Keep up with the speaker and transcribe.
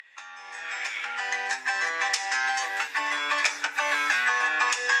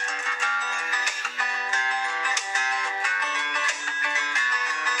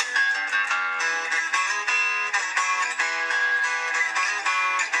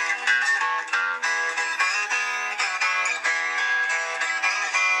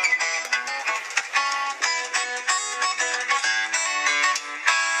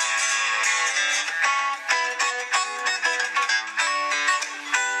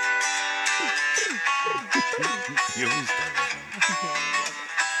You always start with them. I know, I love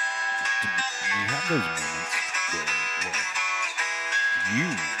You have those moments where, well, you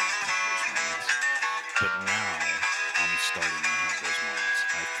may not have those moments, but now I'm starting to have those moments.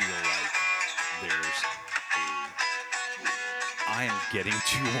 I feel like there's a. I am getting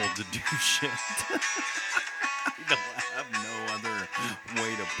too old to do shit. I don't have no other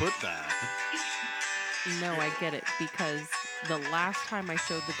way to put that. it. No, I get it because the last time I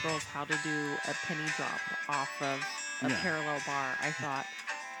showed the girls how to do a penny drop off of a Yeah. parallel bar, I thought,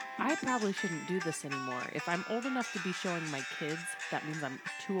 I probably shouldn't do this anymore. If I'm old enough to be showing my kids, that means I'm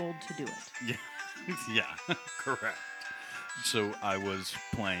too old to do it. Yeah, yeah, correct. So I was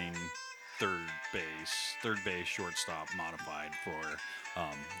playing third base, shortstop, modified for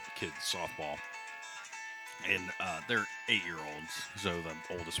kids softball, and they're 8-year-olds. So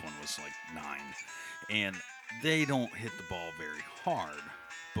the oldest one was like 9, and they don't hit the ball very hard.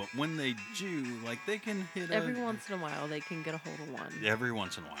 But when they do, like they can hit Every once in a while, they can get a hold of one. every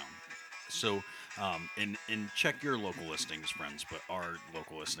once in a while. So, and check your local listings, friends. But our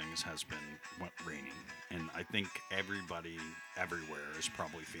local listings has been raining, and I think everybody everywhere is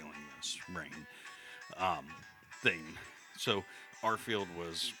probably feeling this rain um, thing. So our field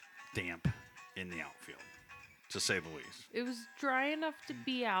was damp in the outfield, to say the least. It was dry enough to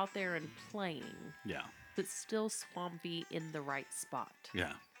be out there and playing, Yeah, but still swampy in the right spot.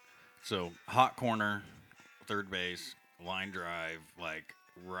 yeah. So hot corner, third base, line drive, like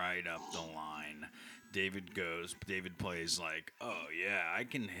right up the line. David plays like, oh yeah, I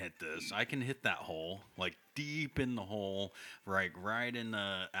can hit this. I can hit that hole, like deep in the hole, right in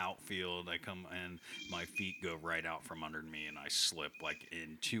the outfield. I come and my feet go right out from under me, and I slip like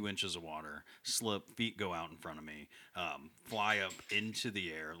in 2 inches of water. Slip, feet go out in front of me, fly up into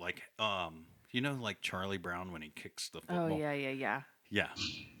the air, like like Charlie Brown when he kicks the Oh, football. yeah. Yeah,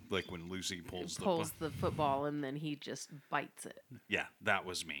 like when Lucy pulls It the pulls the football and then he just bites it. yeah, that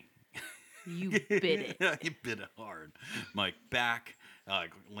was me. You bit it. I bit it hard. My back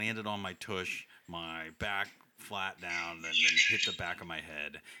landed on my tush, my back flat down, and then hit the back of my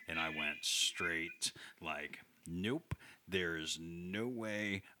head, and I went straight like, nope, there's no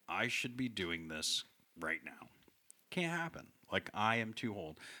way I should be doing this right now. Can't happen. Like, I am too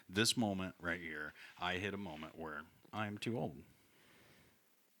old. This moment right here, I hit a moment where I am too old.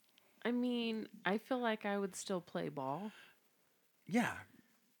 I mean, I feel like I would still play ball. Yeah,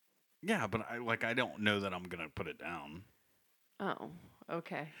 yeah, but I don't know that I'm gonna put it down. Oh,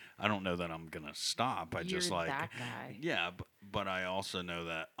 okay. I don't know that I'm gonna stop. I You're just like, that guy. yeah, but I also know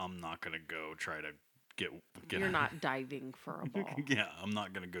that I'm not gonna go try to get. You're not diving for a ball. Yeah, I'm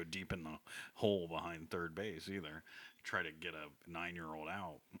not gonna go deep in the hole behind third base either. Try to get a 9-year-old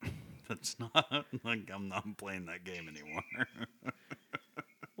out. That's not like I'm not playing that game anymore.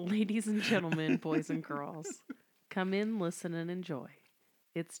 Ladies and gentlemen, boys and girls, come in, listen, and enjoy.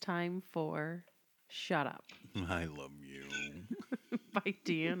 It's time for Shut Up I love you. by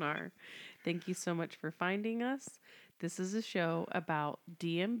DNR. Thank you so much for finding us. This is a show about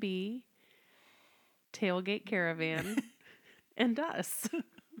DMB, Tailgate Caravan, and us.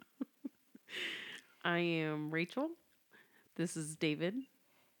 I am Rachel. This is David.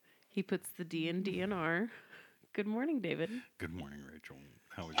 He puts the D in DNR. Good morning, David. Good morning, Rachel.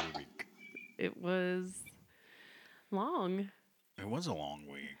 How was your week? It was long. It was a long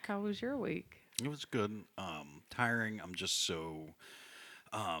week. How was your week? It was good. Tiring. I'm just so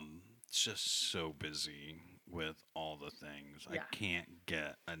just so busy with all the things. I Yeah. can't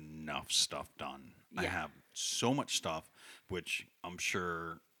get enough stuff done. I Yeah. have so much stuff, which I'm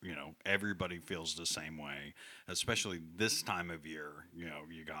sure, everybody feels the same way, especially this time of year.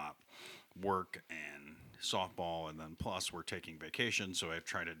 You got work and softball, and then plus we're taking vacation, so I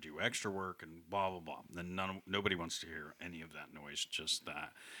try to do extra work and blah blah blah. And nobody wants to hear any of that noise. Just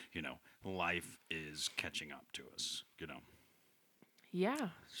that, life is catching up to us. Yeah.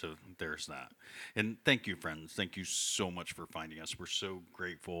 So there's that. And thank you, friends. Thank you so much for finding us. We're so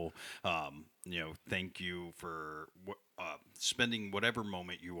grateful. Thank you for spending whatever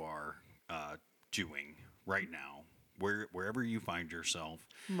moment you are doing right now, wherever you find yourself,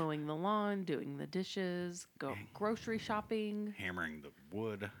 Mowing the lawn, doing the dishes, go grocery shopping. hammering the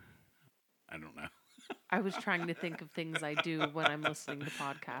wood. I don't know. I was trying to think of things I do when I'm listening to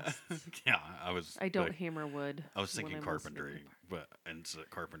podcasts. Yeah, I was. I don't like, hammer wood. I was when thinking I'm listening to carpentry, and so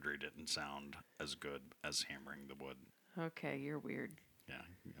carpentry didn't sound as good as hammering the wood. Okay, you're weird. Yeah,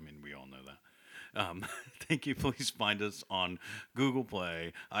 I mean, we all know that. Thank you. Please find us on Google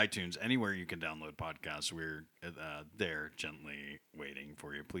Play, iTunes, anywhere you can download podcasts. We're there gently waiting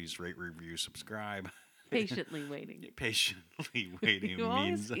for you. Please rate, review, subscribe. Patiently waiting. Patiently waiting You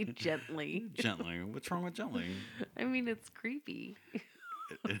always means say gently. gently. What's wrong with gently? I mean, it's creepy.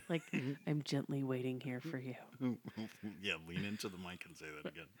 Like, I'm gently waiting here for you. Yeah, lean into the mic and say that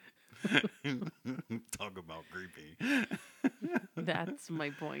again. Talk about creepy. That's my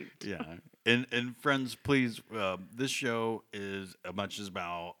point. Yeah, and friends, please. This show is much as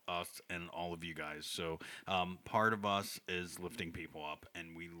about us and all of you guys. So part of us is lifting people up,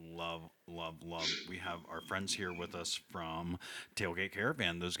 and we love. We have our friends here with us from Tailgate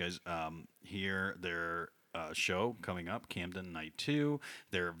Caravan. Those guys here. Their show coming up, Camden Night 2.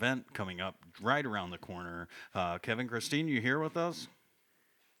 Their event coming up right around the corner. Kevin, Christine, you here with us?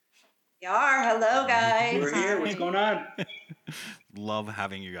 Hello, guys. We're here. What's going on? Love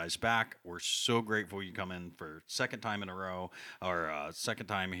having you guys back. We're so grateful you come in for second time in a row, or second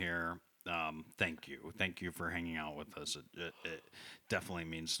time here. Thank you for hanging out with us. It definitely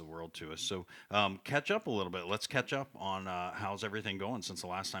means the world to us. So catch up a little bit. Let's catch up on how's everything going since the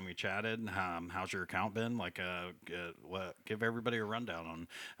last time we chatted. How's your account been? Like, give everybody a rundown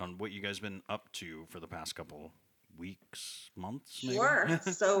on what you guys been up to for the past couple weeks, months. Maybe? Sure.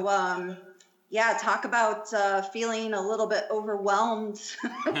 So, talk about feeling a little bit overwhelmed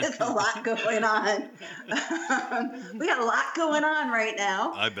with a lot going on. We got a lot going on right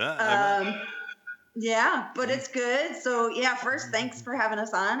now. I bet. Yeah, but it's good. So, first, thanks for having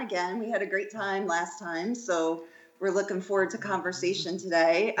us on again. We had a great time last time, so we're looking forward to conversation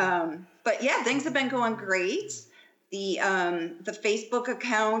today. But things have been going great. The Facebook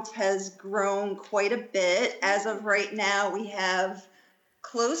account has grown quite a bit. As of right now, we have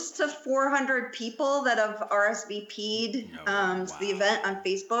close to 400 people that have RSVP'd to the event on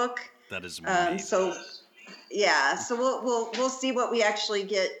Facebook. That is amazing. So we'll see what we actually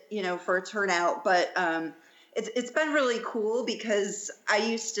get, for a turnout. But it's been really cool because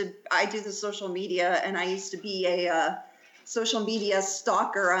I do the social media, and I used to be a social media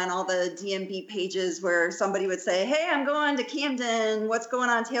stalker on all the DMB pages where somebody would say, hey, I'm going to Camden. What's going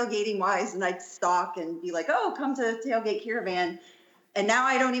on tailgating wise? And I'd stalk and be like, oh, come to Tailgate Caravan. And now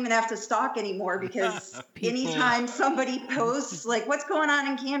I don't even have to stalk anymore because anytime somebody posts like what's going on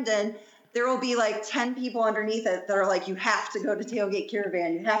in Camden, there will be like 10 people underneath it that are like, you have to go to Tailgate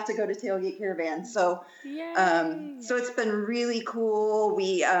Caravan. You have to go to Tailgate Caravan. So, so it's been really cool.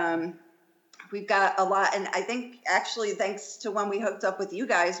 We've got a lot, and I think actually thanks to when we hooked up with you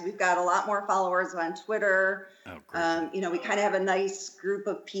guys, we've got a lot more followers on Twitter. Oh, great. We kind of have a nice group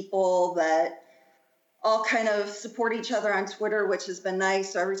of people that all kind of support each other on Twitter, which has been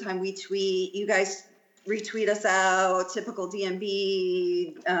nice. So every time we tweet, you guys retweet us out, typical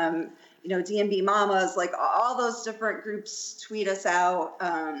DMB, DMB mamas, like all those different groups tweet us out.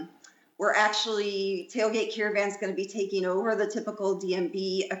 We're actually, Tailgate Caravan's going to be taking over the typical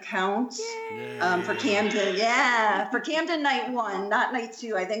DMB account for Camden. Yeah, for Camden night 1, not night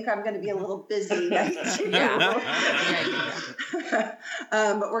 2. I think I'm going to be a little busy night 2.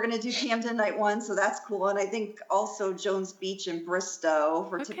 But we're going to do Camden night 1, so that's cool. And I think also Jones Beach and Bristow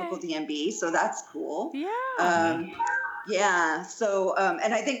for typical DMB, so that's cool. Yeah. So,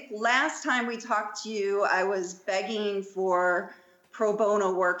 and I think last time we talked to you, I was begging for pro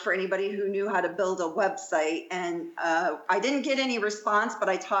bono work for anybody who knew how to build a website. And I didn't get any response, but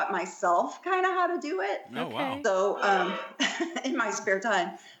I taught myself kind of how to do it. Oh, wow. So in my spare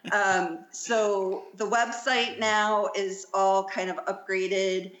time. So the website now is all kind of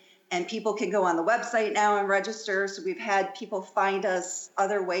upgraded, and people can go on the website now and register. So we've had people find us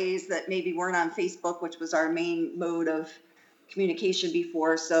other ways that maybe weren't on Facebook, which was our main mode of communication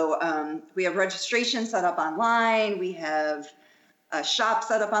before. So we have registration set up online. We have a shop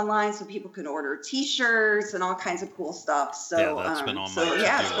set up online so people can order T-shirts and all kinds of cool stuff. So that's been on my to-do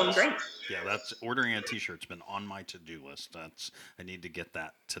it's going list. great. Yeah, that's ordering a T-shirt's been on my to-do list. I need to get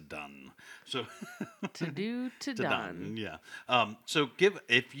that done. So to done. Yeah. So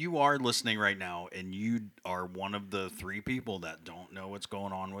if you are listening right now and you are one of the 3 people that don't know what's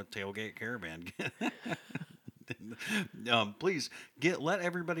going on with Tailgate Caravan, please let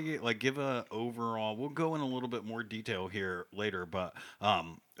everybody give a overall. We'll go in a little bit more detail here later, but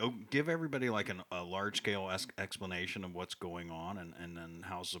give everybody a large scale explanation of what's going on and then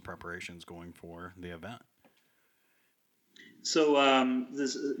how's the preparations going for the event. So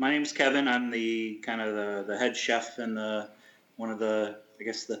my name's Kevin. I'm the kind of the head chef and one of the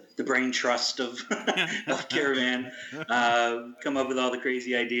brain trust of Caravan. Come up with all the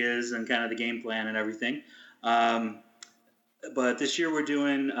crazy ideas and kind of the game plan and everything. But this year we're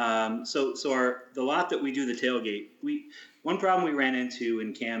doing the lot that we do the tailgate. One problem we ran into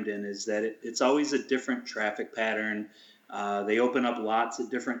in Camden is that it's always a different traffic pattern. They open up lots at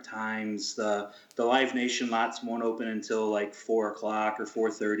different times. The Live Nation lots won't open until like 4 o'clock or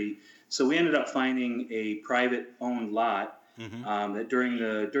 4:30. So we ended up finding a private owned lot that during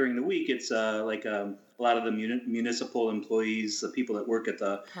the week it's like a lot of the municipal employees, the people that work at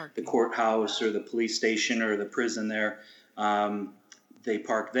the courthouse or the police station or the prison there, they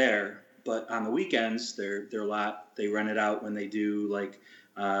park there. But on the weekends, their lot, they rent it out when they do like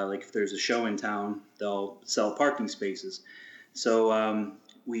if there's a show in town, they'll sell parking spaces. So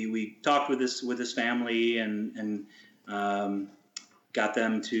we talked with this family and got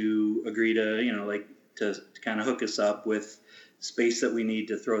them to agree to to kind of hook us up with space that we need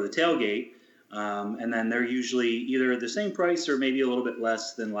to throw the tailgate. And then they're usually either the same price or maybe a little bit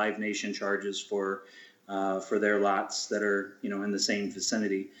less than Live Nation charges for their lots that are in the same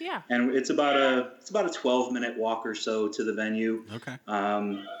vicinity. Yeah. And it's about a 12-minute walk or so to the venue. Okay.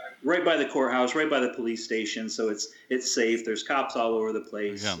 Right by the courthouse, right by the police station, so it's safe. There's cops all over the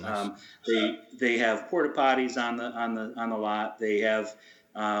place. Yeah, nice. They have porta potties on the lot. They have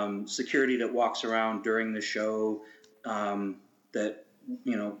security that walks around during the show that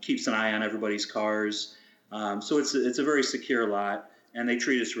keeps an eye on everybody's cars. So it's a very secure lot, and they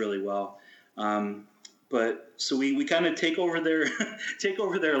treat us really well. But so we kind of take over their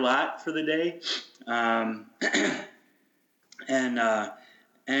lot for the day,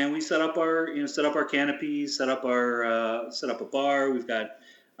 and we set up our canopies, set up a bar.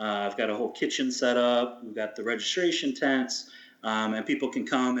 I've got a whole kitchen set up. We've got the registration tents, and people can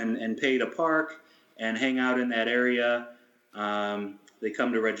come and pay to park and hang out in that area. They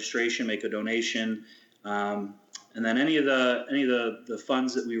come to registration, make a donation, and then any of the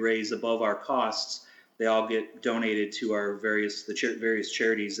funds that we raise above our costs, they all get donated to our various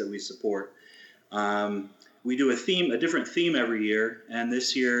charities that we support. We do a different theme every year, and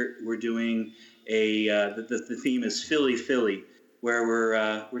this year we're doing the theme is Philly Philly, where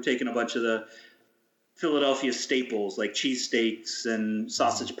we're taking a bunch of the Philadelphia staples like cheesesteaks and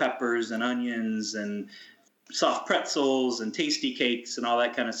sausage peppers and onions and soft pretzels and tasty cakes and all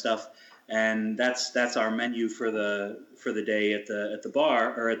that kind of stuff, and that's our menu for the day at the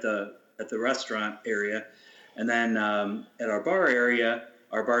bar or at the restaurant area. And then at our bar area,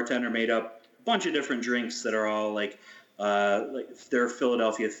 our bartender made up a bunch of different drinks that are all like they're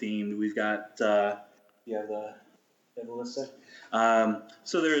Philadelphia themed. We've got you have the list there?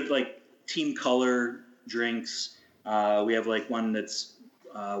 So they're like team color drinks. We have like one that's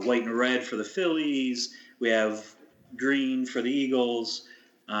white and red for the Phillies. We have green for the Eagles.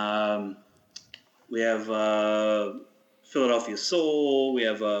 We have Philadelphia Soul. We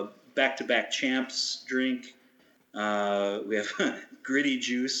have a back-to-back champs drink. We have Gritty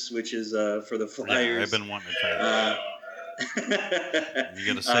Juice, which is for the Flyers. Yeah, I've been wanting to try that. You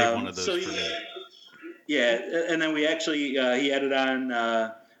got to save one of those for me. Yeah, and then we actually he added on.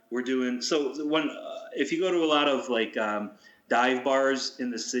 We're doing if you go to a lot of like dive bars in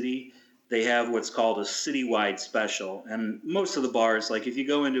the city, they have what's called a citywide special, and most of the bars, like if you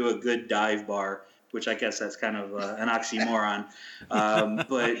go into a good dive bar, which I guess that's kind of an oxymoron,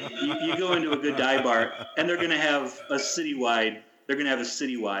 but you go into a good dive bar, and they're going to have a citywide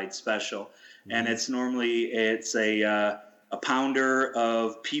special, and it's normally a pounder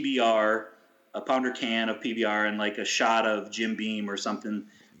of PBR, a pounder can of PBR, and like a shot of Jim Beam or something.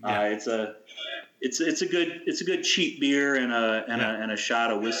 Yeah. It's a good cheap beer and a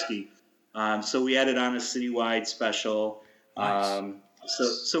shot of whiskey. So we added on a citywide special. Nice.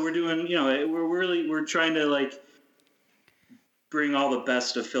 So we're doing, we're trying to like bring all the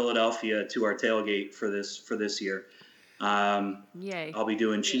best of Philadelphia to our tailgate for this year. Yay! I'll be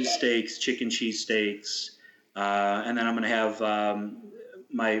doing cheesesteaks, chicken cheesesteaks, and then I'm going to have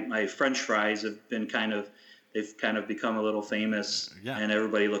my French fries they've kind of become a little famous, and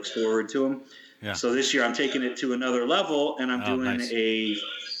everybody looks forward to them. Yeah. So this year I'm taking it to another level, and I'm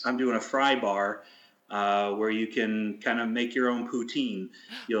doing a fry bar. Where you can kind of make your own poutine.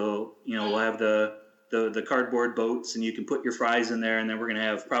 We'll have the cardboard boats, and you can put your fries in there, and then we're gonna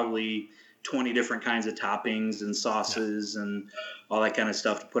have probably 20 different kinds of toppings and sauces and all that kind of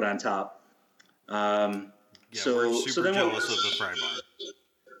stuff to put on top. We're super jealous of the fry bar.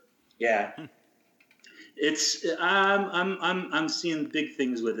 Yeah, it's I'm seeing big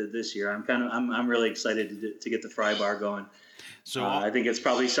things with it this year. I'm really excited to get the fry bar going. So I think it's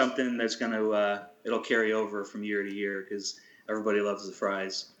probably something that's going to it'll carry over from year to year because everybody loves the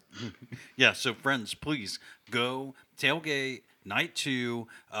fries. Yeah. So friends, please go tailgate night 2.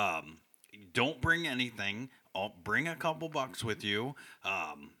 Don't bring anything. I'll bring a couple bucks with you.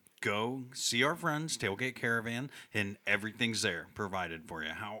 go see our friends, Tailgate Caravan, and everything's there provided for you.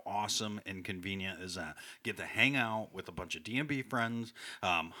 How awesome and convenient is that? Get to hang out with a bunch of DMB friends.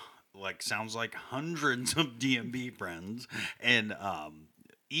 Sounds like hundreds of DMB friends, and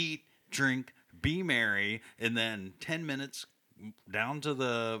eat, drink, be merry, and then 10 minutes down to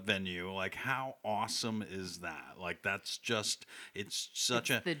the venue. Like, how awesome is that? Like, that's just, it's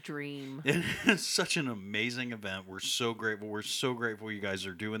the dream. it's such an amazing event. We're so grateful. We're so grateful you guys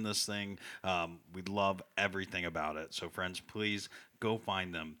are doing this thing. We love everything about it. So, friends, please go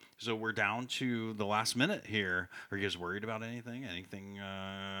find them. So we're down to the last minute here. Are you guys worried about anything? Anything?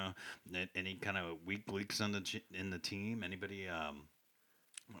 Any kind of weak links in the team? Anybody?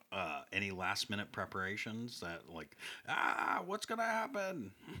 Any last minute preparations that what's gonna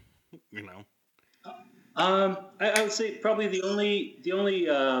happen? you know. I would say probably the only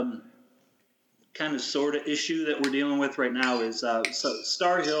kind of sort of issue that we're dealing with right now is so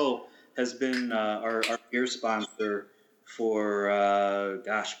Star Hill has been our beer sponsor for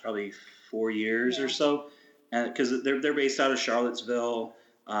probably 4 years or so, because they're based out of Charlottesville.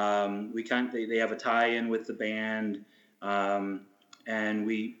 They have a tie-in with the band, and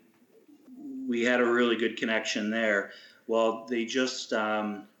we had a really good connection there. Well, they just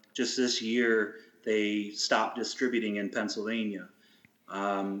this year they stopped distributing in Pennsylvania,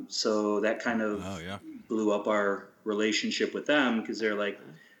 so that kind of blew up our relationship with them, because they're like,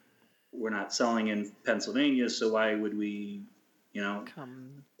 we're not selling in Pennsylvania, so why would we,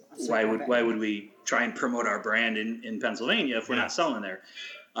 why would we try and promote our brand in Pennsylvania if we're not selling there?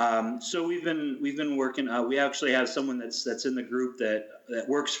 So we've been working. We actually have someone that's in the group that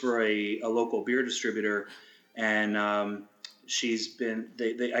works for a local beer distributor, and she's been.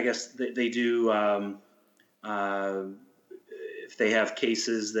 I guess they do. If they have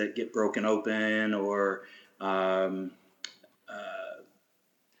cases that get broken open, or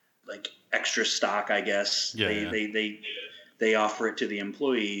like extra stock, I guess they offer it to the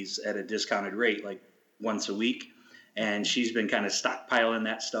employees at a discounted rate, like once a week. And she's been kind of stockpiling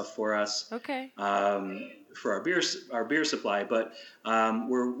that stuff for us. Okay. For our beer supply, but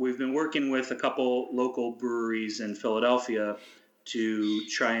we've been working with a couple local breweries in Philadelphia to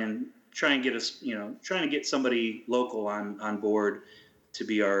try and get us, trying to get somebody local on board to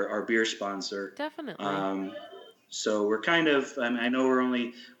be our beer sponsor. Definitely. So we're kind of, I know we're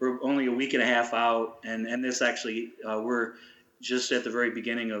only a week and a half out, and this actually we're just at the very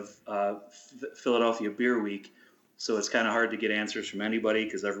beginning of Philadelphia Beer Week. So it's kind of hard to get answers from anybody,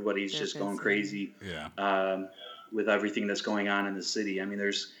 because everybody's just going crazy with everything that's going on in the city. I mean,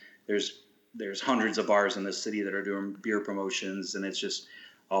 there's hundreds of bars in the city that are doing beer promotions, and it's just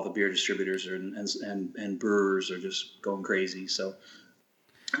all the beer distributors and brewers are just going crazy. So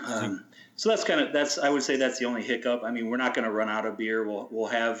so that's I would say that's the only hiccup. I mean, we're not going to run out of beer. We'll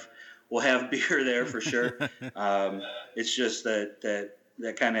have beer there for sure. It's just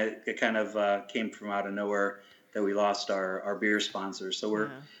that kind of came from out of nowhere, that we lost our beer sponsor. So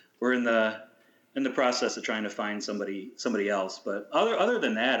we're in the process of trying to find somebody else. But other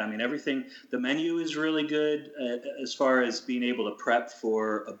than that, I mean, everything, the menu is really good as far as being able to prep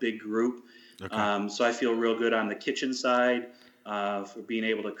for a big group. Okay. So I feel real good on the kitchen side for being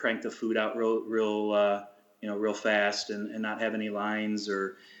able to crank the food out real fast and not have any lines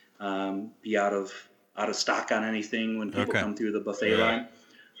or be out of stock on anything when people come through the buffet line.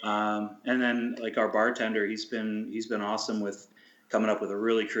 And then like our bartender, he's been awesome with coming up with a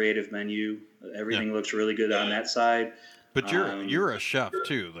really creative menu. Everything looks really good on that side. But you're a chef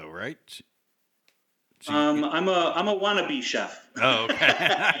too, though, right? So I'm a wannabe chef. Oh, okay.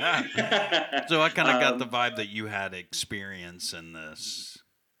 So I kind of got the vibe that you had experience in this.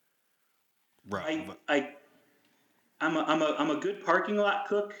 Right. I'm a good parking lot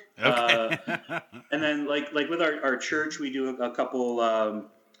cook. Okay. And then like with our church, we do a couple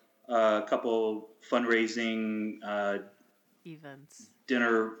fundraising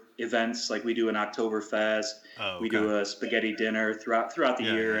dinner events. Like we do an Oktoberfest. Oh, okay. We do a spaghetti dinner throughout the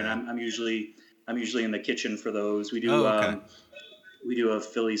year, and I'm usually in the kitchen for those. We do we do a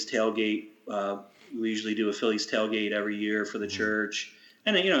Phillies tailgate. We usually do a Phillies tailgate every year for the church,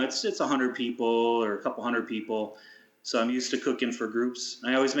 and it's 100 people or a couple hundred people. So I'm used to cooking for groups.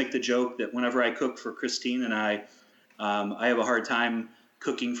 I always make the joke that whenever I cook for Christine and I have a hard time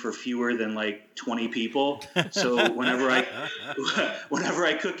cooking for fewer than like 20 people. So whenever I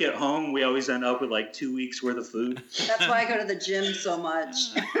cook at home, we always end up with like 2 weeks worth of food. That's why I go to the gym so much.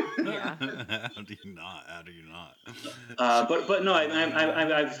 Yeah. How do you not? But no,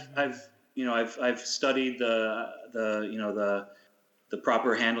 I've studied the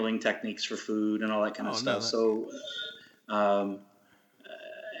proper handling techniques for food and all that kind of stuff. No, so,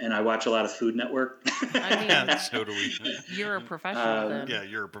 and I watch a lot of Food Network. I mean, Yeah, so do we. you're a professional then. Yeah,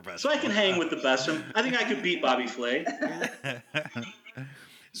 you're a professional. So I can hang with the best of them. I think I could beat Bobby Flay.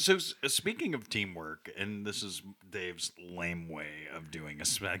 So speaking of teamwork, and this is Dave's lame way of doing a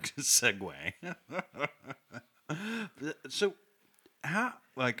segue. So how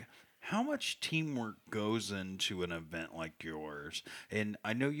much teamwork goes into an event like yours? And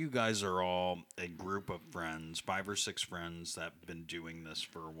I know you guys are all a group of friends, 5 or 6 friends that have been doing this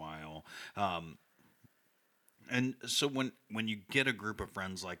for a while. And so when you get a group of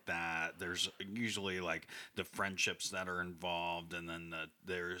friends like that, there's usually like the friendships that are involved, and then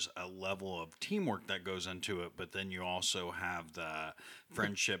there's a level of teamwork that goes into it. But then you also have the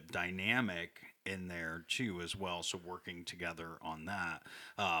friendship dynamic in there too as well. So working together on that.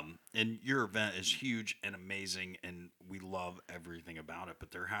 And your event is huge and amazing, and we love everything about it.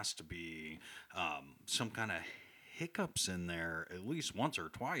 But there has to be some kind of hiccups in there at least once or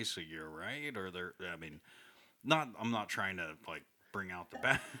twice a year, right? Or I'm not trying to like bring out the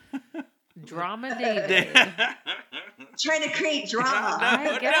bad. Drama David. Trying to create drama.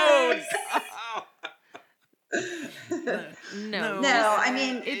 I guess. No. No, I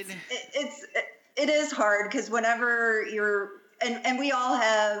mean it is hard because whenever you're and we all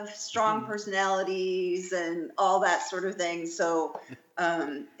have strong personalities and all that sort of thing, so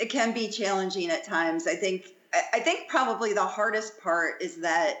it can be challenging at times. I think probably the hardest part is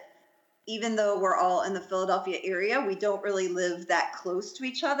that even though we're all in the Philadelphia area, we don't really live that close to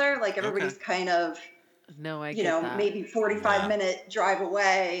each other. Like everybody's kind of, I get that. maybe 45-minute drive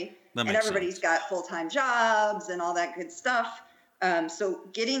away, That and makes everybody's sense. got full-time jobs and all that good stuff. So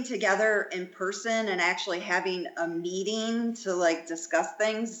getting together in person and actually having a meeting to like discuss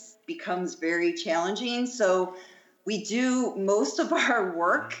things becomes very challenging. So we do most of our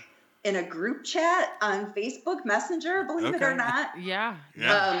work in a group chat on Facebook Messenger, believe it or not. Yeah.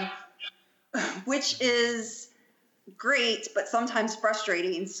 Which is great, but sometimes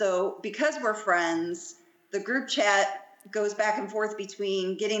frustrating. So because we're friends, the group chat goes back and forth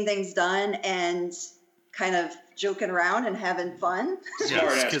between getting things done and kind of joking around and having fun.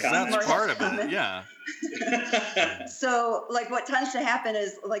 Yes, because that's part of it. comment. Yeah. So like what tends to happen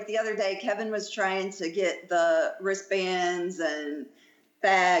is like the other day, Kevin was trying to get the wristbands and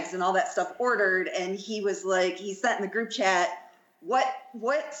bags and all that stuff ordered. And he was like, he sent in the group chat, what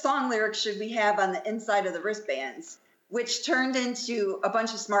song lyrics should we have on the inside of the wristbands? Which turned into a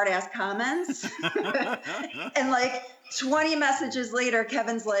bunch of smart ass comments. And like 20 messages later,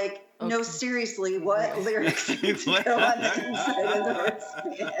 Kevin's like, no, Okay. seriously, what lyrics need to go on the inside of the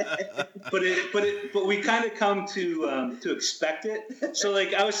wristband? But we kind of come to expect it. So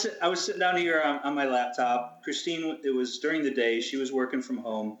like I was sitting down here on my laptop. Christine, it was during the day. She was working from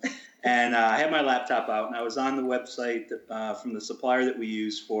home, and I had my laptop out, and I was on the website from the supplier that we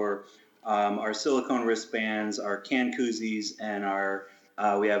use for our silicone wristbands, our can koozies, and our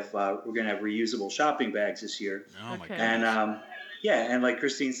we're gonna have reusable shopping bags this year. Oh my Okay. god. And and like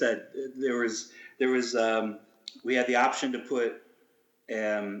Christine said, there was we had the option to put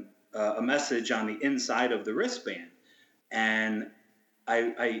a message on the inside of the wristband, and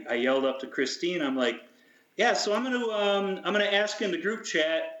I yelled up to Christine. I'm like, yeah, so I'm gonna ask in the group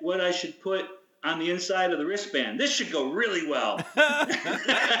chat what I should put on the inside of the wristband. This should go really well.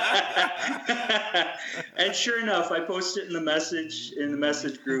 And sure enough, I posted it in the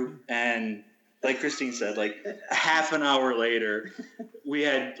message group, and like Christine said, like a half an hour later, we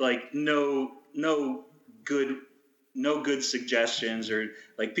had like no good suggestions, or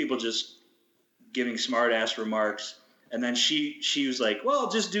like people just giving smart ass remarks. And then she was like,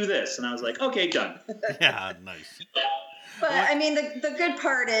 well, just do this. And I was like, okay, done. Yeah, nice. But I mean, the good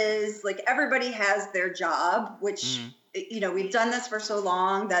part is like everybody has their job, which, we've done this for so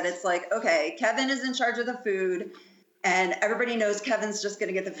long that it's like, okay, Kevin is in charge of the food and everybody knows Kevin's just going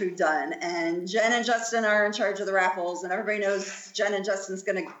to get the food done. And Jen and Justin are in charge of the raffles and everybody knows Jen and Justin's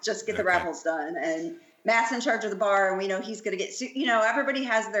going to just get the raffles done. And Matt's in charge of the bar and we know he's going to get, everybody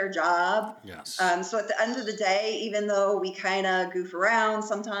has their job. Yes. So at the end of the day, even though we kind of goof around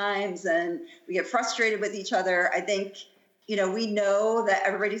sometimes and we get frustrated with each other, I think, we know that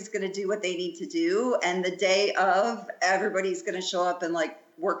everybody's going to do what they need to do. And the day of, everybody's going to show up and like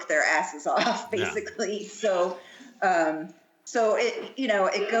work their asses off, basically. Yeah. So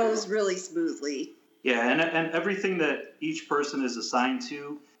it goes really smoothly. Yeah. And everything that each person is assigned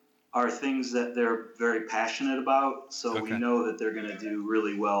to are things that they're very passionate about. So we know that they're going to do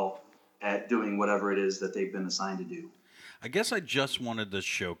really well at doing whatever it is that they've been assigned to do. I guess I just wanted to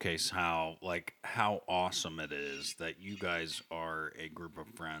showcase how awesome it is that you guys are a group of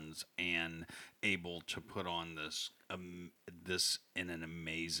friends and able to put on this in an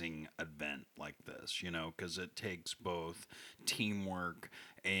amazing event like this, because it takes both teamwork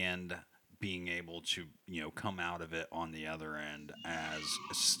and being able to come out of it on the other end as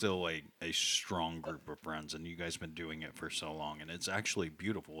still a strong group of friends. And you guys been doing it for so long, and it's actually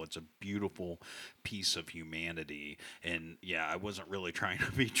beautiful. It's a beautiful piece of humanity. And yeah, I wasn't really trying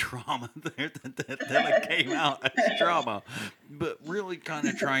to be drama there, that it came out as drama, but really kind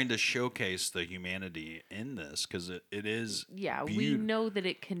of trying to showcase the humanity in this, because it is we know that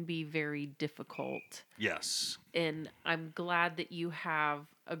it can be very difficult. Yes. And I'm glad that you have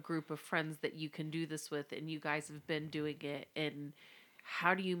a group of friends that you can do this with, and you guys have been doing it. And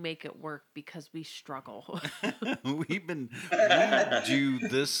how do you make it work? Because we struggle. we do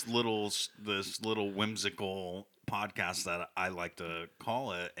this little whimsical podcast that I like to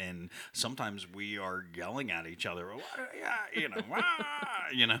call it, and sometimes we are yelling at each other,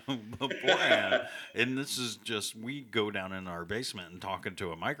 beforehand. And this is just, we go down in our basement and talk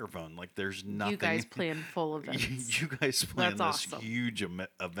into a microphone. Like, there's nothing. You guys plan full events. You guys plan this awesome. huge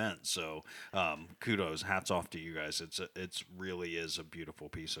event. So kudos, hats off to you guys. It's really is a beautiful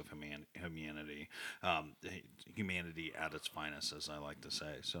piece of humanity, humanity at its finest, as I like to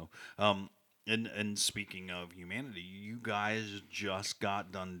say. So and speaking of humanity, you guys just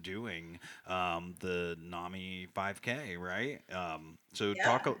got done doing the NAMI 5K, right? So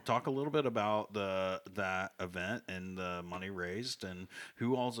talk a little bit about that event and the money raised and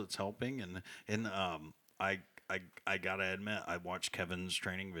who all's it's helping. And I gotta admit, I watched Kevin's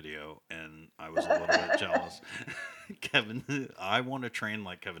training video and I was a little bit jealous. Kevin, I want to train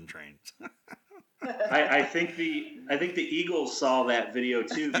like Kevin trains. I think the Eagles saw that video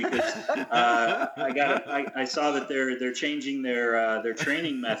too, because I saw that they're changing their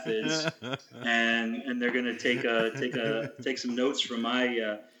training methods, and they're going to take some notes from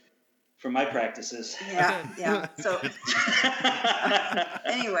my practices. Yeah. So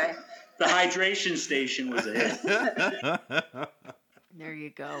anyway, the hydration station was a hit. There you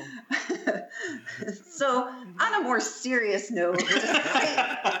go. So, on a more serious note,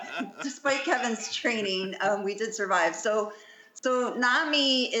 despite Kevin's training, we did survive. So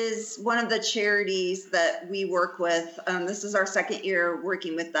NAMI is one of the charities that we work with. This is our second year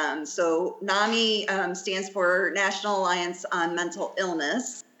working with them. So NAMI stands for National Alliance on Mental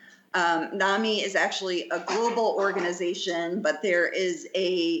Illness. NAMI is actually a global organization, but there is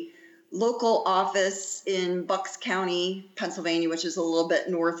a local office in Bucks County, Pennsylvania, which is a little bit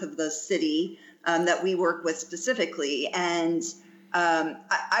north of the city, that we work with specifically. And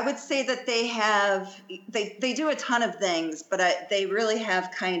I would say that they do a ton of things, but they really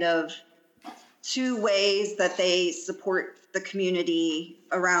have kind of two ways that they support the community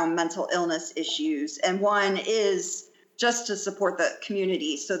around mental illness issues. And one is just to support the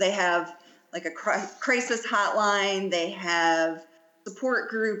community. So they have like a crisis hotline. They have support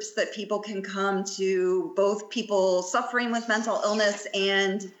groups that people can come to, both people suffering with mental illness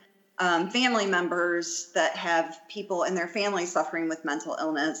and family members that have people in their family suffering with mental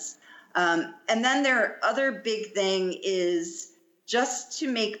illness. And then their other big thing is just to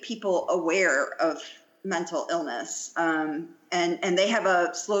make people aware of mental illness. And they have a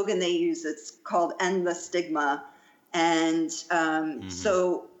slogan they use. It's called "End the Stigma." And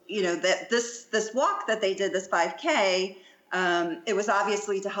so, that this walk that they did, this 5K, it was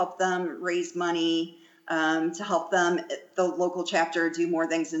obviously to help them raise money, to help them, the local chapter, do more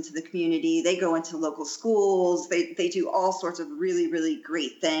things into the community. They go into local schools. They do all sorts of really, really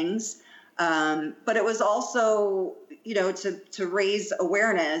great things. But it was also, to raise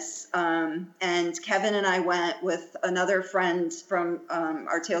awareness. And Kevin and I went with another friend from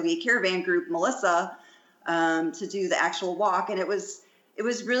our Tailgate Caravan group, Melissa, to do the actual walk. And it was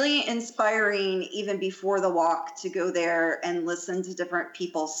really inspiring, even before the walk, to go there and listen to different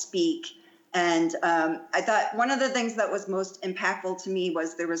people speak. And I thought one of the things that was most impactful to me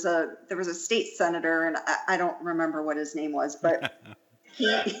was there was a state senator, and I don't remember what his name was, but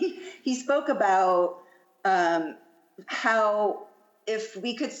he spoke about how if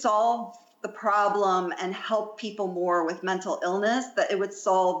we could solve the problem and help people more with mental illness, that it would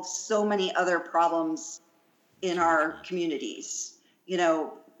solve so many other problems in our communities.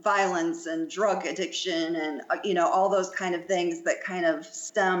 Violence and drug addiction and, all those kind of things that kind of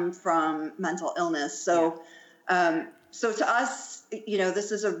stem from mental illness. So, so to us,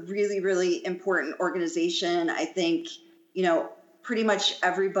 this is a really, really important organization. I think, pretty much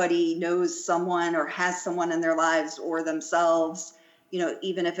everybody knows someone or has someone in their lives or themselves.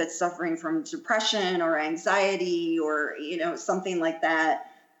 even if it's suffering from depression or anxiety or, something like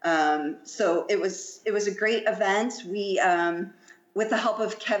that. So it was a great event. We, with the help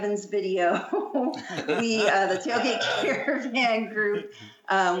of Kevin's video, the Tailgate Caravan group,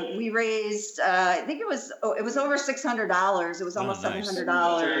 we raised, I think it was over $600. It was almost nice.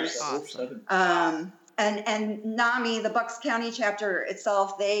 $700. Awesome. And NAMI, the Bucks County chapter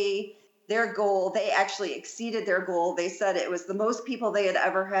itself, they actually exceeded their goal. They said it was the most people they had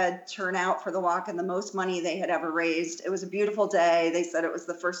ever had turn out for the walk and the most money they had ever raised. It was a beautiful day. They said it was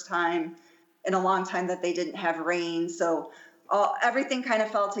the first time in a long time that they didn't have rain. So everything kind of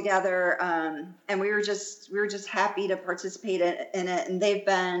fell together. And we were just happy to participate in it. And they've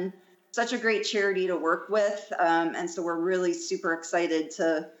been such a great charity to work with. And so we're really super excited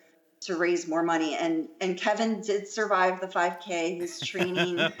to raise more money. And Kevin did survive the 5K. His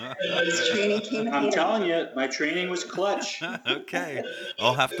training came in. I'm telling you, my training was clutch. Okay.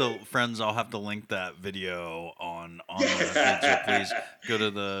 I'll have to link that video on the feed. So please go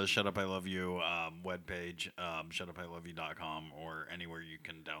to the Shut Up I Love You webpage, shutupiloveyou.com, or anywhere you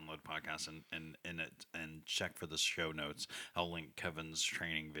can download podcasts and check for the show notes. I'll link Kevin's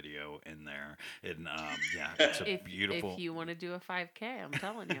training video in there. And it's a beautiful. If you want to do a 5K, I'm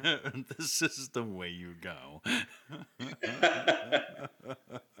telling you. This is the way you go.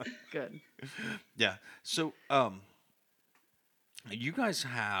 Good. Yeah. So, you guys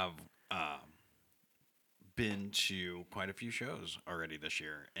have been to quite a few shows already this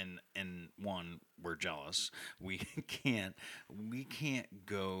year, and one, we're jealous. We can't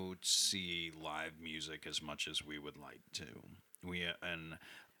go see live music as much as we would like to.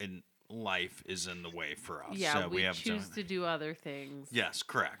 And life is in the way for us. Yeah, so we have choose to do other things. Yes,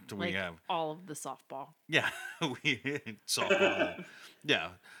 correct. Like we have all of the softball. Yeah, we softball. Yeah.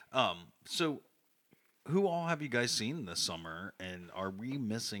 So, who all have you guys seen this summer, and are we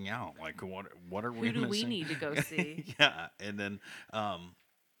missing out? Like, what are we missing? Who do we need to go see? Yeah, and then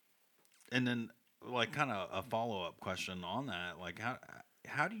like kind of a follow up question on that, like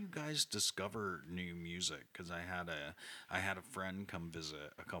how do you guys discover new music? Because I had a friend come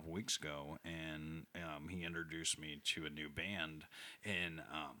visit a couple weeks ago, and he introduced me to a new band, and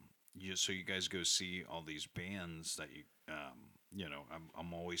so you guys go see all these bands that you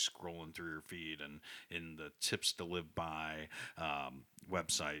I'm always scrolling through your feed and in the Tips to Live By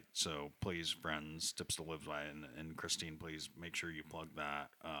website. So please, friends, Tips to Live By, and Christine, please make sure you plug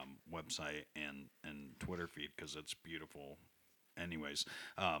that website and Twitter feed, because it's beautiful. Anyways,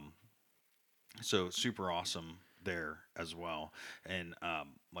 so super awesome there as well. And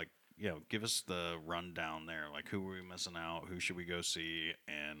give us the rundown there. Like, who are we missing out? Who should we go see?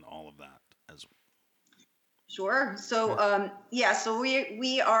 And all of that as well. Sure. So, so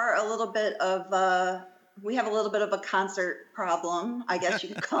we are a little bit of we have a little bit of a concert problem, I guess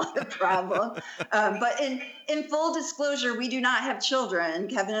you could call it a problem. But in full disclosure, we do not have children.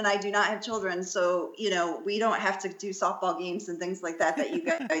 Kevin and I do not have children. So, we don't have to do softball games and things like that you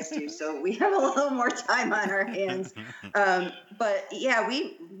guys do. So we have a little more time on our hands. But yeah,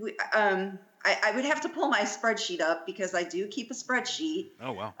 I would have to pull my spreadsheet up, because I do keep a spreadsheet.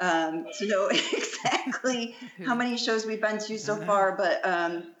 Oh, wow. To know exactly how many shows we've been to so far. But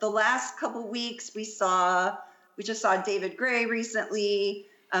the last couple weeks we just saw David Gray recently.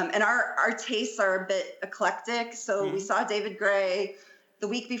 And our tastes are a bit eclectic. So we saw David Gray. The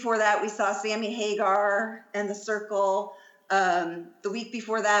week before that, we saw Sammy Hagar and The Circle. The week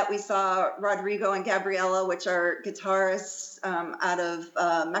before that, we saw Rodrigo and Gabriela, which are guitarists out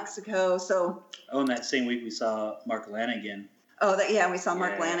of Mexico. So, and that same week we saw Mark Lanigan. We saw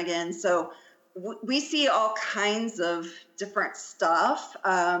Mark Lanigan. So we see all kinds of different stuff.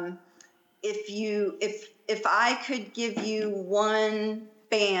 If I could give you one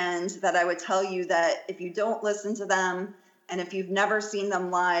band that I would tell you that if you don't listen to them and if you've never seen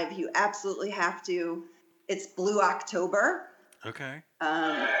them live, you absolutely have to, it's Blue October. Okay.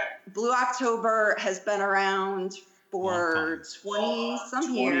 Blue October has been around for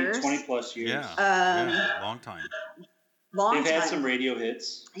 20-some years. 20 plus years. Yeah. Long time. They've had some radio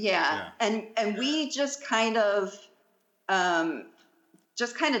hits. Yeah. And we just kind of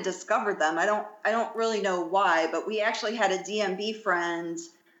discovered them. I don't really know why, but we actually had a DMB friend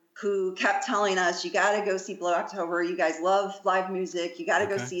who kept telling us, you got to go see Blue October. You guys love live music. You got to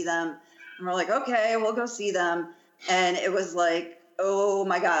go see them. And we're like, okay, we'll go see them. And it was like, oh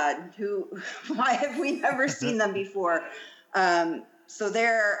my God, why have we never seen them before? So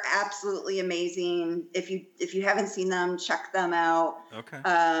they're absolutely amazing. If you haven't seen them, check them out.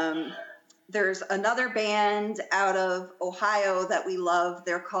 Okay. There's another band out of Ohio that we love.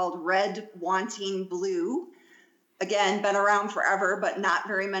 They're called Red Wanting Blue. again, been around forever, but not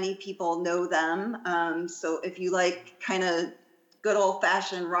very many people know them. So if you like kind of good old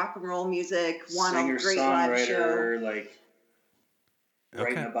fashioned rock and roll music, want a great live show, singer-songwriter, like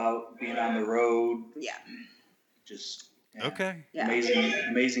writing about being on the road. Yeah. Just Okay. Yeah.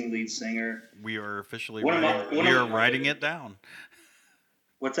 Amazing lead singer. We are officially One of my- writing. one We of are my- writing it down.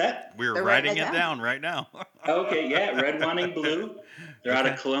 What's that? We're They're writing writing it it down right now. Okay, yeah, Red Wanting Blue. They're out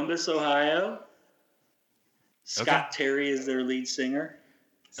of Okay. Columbus, Ohio. Scott Okay. Terry is their lead singer.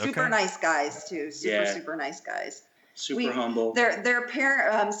 Super Okay. nice guys too. Super Yeah. super nice guys. Super humble. Their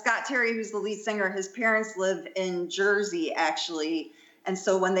parent, Scott Terry, who's the lead singer, his parents live in Jersey actually, and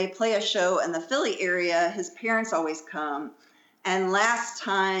so when they play a show in the Philly area, his parents always come. And last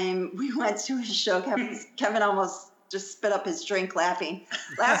time we went to a show, Kevin almost just spit up his drink laughing.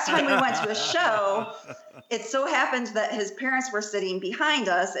 Last time we went to a show, it so happened that his parents were sitting behind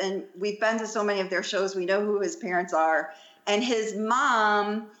us, and we've been to so many of their shows, we know who his parents are. And his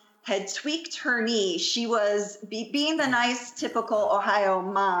mom had tweaked her knee. She was being the nice, typical Ohio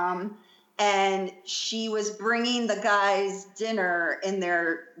mom, and she was bringing the guys dinner in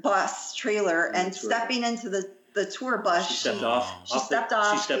their bus trailer and stepping into the tour bus. She stepped off. She stepped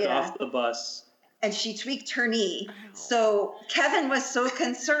off The bus. And she tweaked her knee. So Kevin was so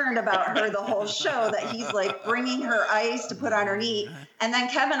concerned about her the whole show that he's like bringing her ice to put on her knee. And then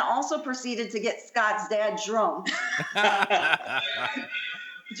Kevin also proceeded to get Scott's dad drunk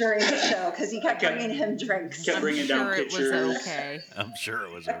during the show because he kept bringing him drinks. Kept bringing down pictures. It was okay. I'm sure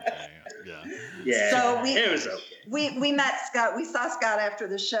it was okay. Yeah. Yeah. So it was okay. We met Scott. We saw Scott after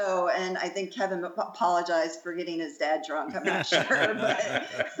the show, and I think Kevin apologized for getting his dad drunk. I'm not sure,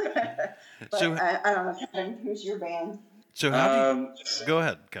 but So- I don't know. Kevin, who's your band? So how do you, go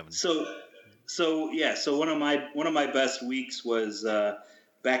ahead, Kevin. So one of my best weeks was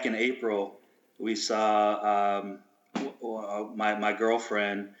back in April. We saw my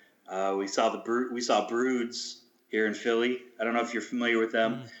girlfriend. We saw Broods here in Philly. I don't know if you're familiar with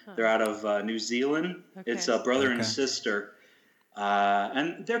them. They're out of New Zealand. Okay. It's a brother Okay. and sister,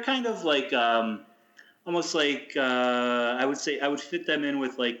 and they're kind of like almost like I would fit them in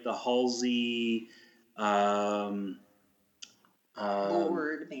with like the Halsey.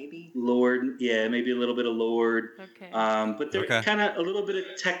 Lord, maybe. Lord, yeah, maybe a little bit of Lord. Okay. But they're Okay. kind of a little bit of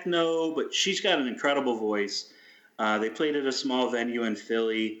techno, but she's got an incredible voice. They played at a small venue in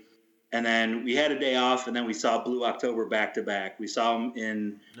Philly, and then we had a day off, and then we saw Blue October back to back. We saw them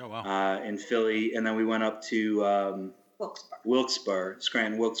in Philly, and then we went up to Wilkes-Barre,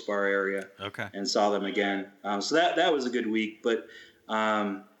 Scranton, Wilkes-Barre area, Okay. and saw them again. So that was a good week. But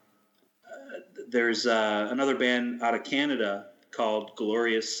there's another band out of Canada called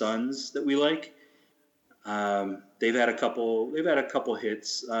Glorious Sons that we like. They've had a couple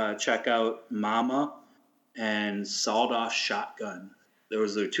hits. Check out Mama and Sawed Off Shotgun.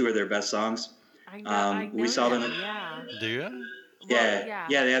 Those are two of their best songs. I know we saw them. Yeah. Do you? Yeah.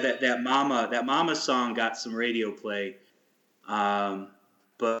 That Mama song got some radio play.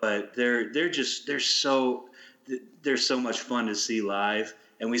 But they're so much fun to see live.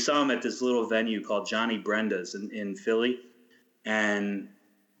 And we saw them at this little venue called Johnny Brenda's in Philly, and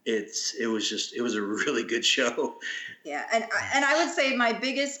it was a really good show. Yeah, and I would say my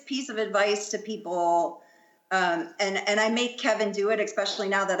biggest piece of advice to people, and I make Kevin do it, especially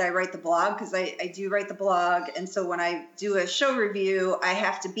now that I write the blog, because I do write the blog, and so when I do a show review, I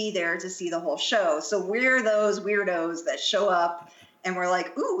have to be there to see the whole show. So we're those weirdos that show up and we're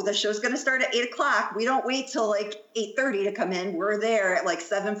like, ooh, the show's going to start at 8:00. We don't wait till like 8:30 to come in. We're there at like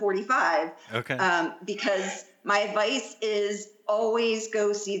 7:45. Okay. Because my advice is always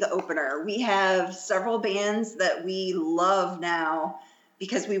go see the opener. We have several bands that we love now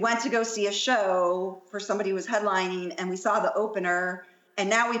because we went to go see a show for somebody who was headlining and we saw the opener, and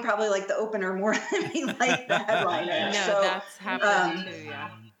now we probably like the opener more than we like the headliner. No, So that's happened too, yeah.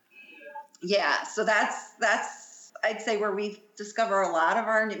 yeah, so that's I'd say where we discover a lot of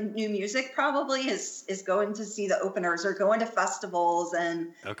our new music probably is going to see the openers or going to festivals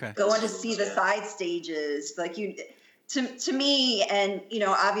and Okay. going to see the side stages. Like to me, and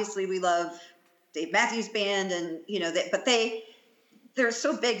obviously we love Dave Matthews Band, and they're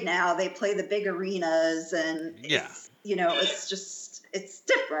so big now. They play the big arenas, and Yeah. it's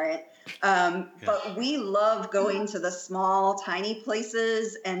different. But we love going to the small, tiny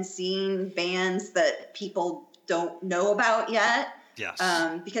places and seeing bands that people don't know about yet. Yes.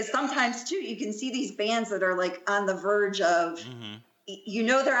 Because sometimes too, you can see these bands that are like on the verge of, Mm-hmm.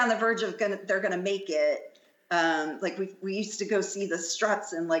 they're on the verge of they're gonna make it. Like we used to go see the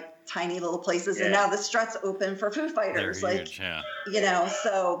Struts in like tiny little places, and Yeah. now the Struts open for Foo They're Fighters. huge. Yeah.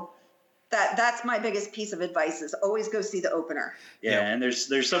 So that's my biggest piece of advice is always go see the opener. Yeah, and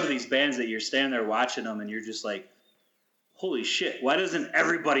there's some of these bands that you're standing there watching them, and you're just like, holy shit! Why doesn't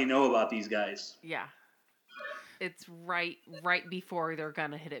everybody know about these guys? Yeah. It's right before they're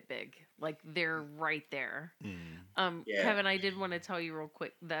gonna hit it big. Like they're right there. Yeah. Kevin, I did want to tell you real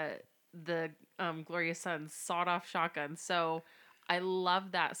quick that the Glorious Sons Sawed Off Shotgun. So I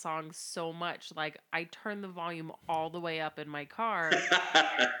love that song so much. Like I turned the volume all the way up in my car.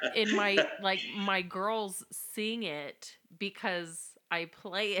 In my girls sing it because I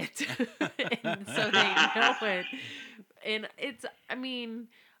play it, and so they know it. And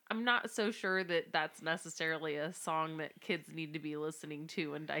I'm not so sure that that's necessarily a song that kids need to be listening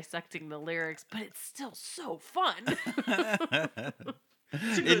to and dissecting the lyrics, but it's still so fun.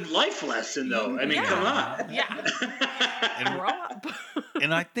 It's a good life lesson, though. I mean, come on. Yeah. And, grow up.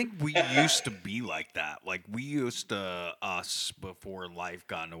 and I think we used to be like that. Like we used to, us before life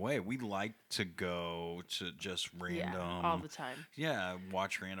got away, we liked to go to just random. Yeah, all the time. Yeah,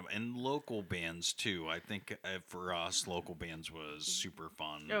 watch random. And local bands, too. I think for us, local bands was super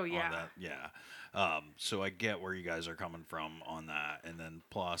fun. Oh, yeah. On that. Yeah. So I get where you guys are coming from on that. And then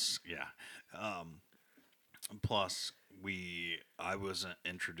plus, plus, I wasn't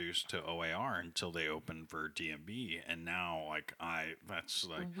introduced to OAR until they opened for DMB, and now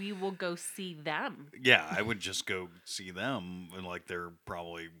We will go see them. yeah, I would just go see them, and like they're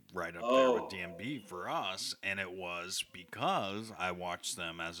probably right up there with DMB for us, and it was because I watched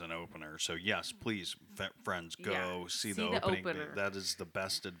them as an opener. So yes, please, friends, go see the opening. That is the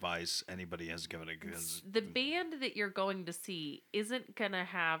best advice anybody has given. Because the band that you're going to see isn't gonna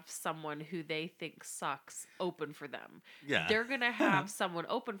have someone who they think sucks open for them. Yeah, they're gonna have someone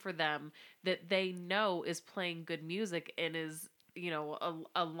open for them that they know is playing good music and is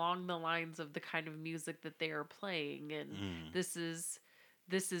along the lines of the kind of music that they are playing, and this is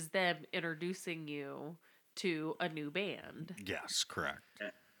them introducing you to a new band. Yes, correct.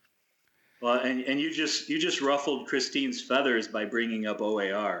 Well, and you just ruffled Christine's feathers by bringing up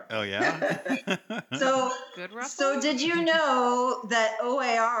OAR. Oh yeah. So Good ruffle? So did you know that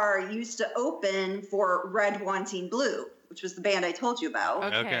OAR used to open for Red Wanting Blue, which was the band I told you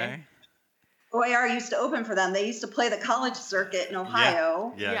about? Okay. OAR used to open for them. They used to play the college circuit in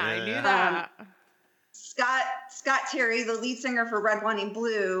Ohio. Yeah, I knew that. Scott Terry, the lead singer for Red Wanting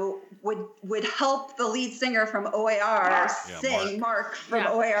Blue, would help the lead singer from OAR sing, Mark from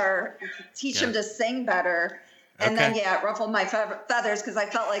OAR, teach him to sing better. And then, it ruffled my feathers because I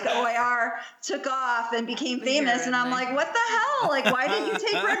felt like OAR took off and became famous. And I'm like, what the hell? Like, why didn't you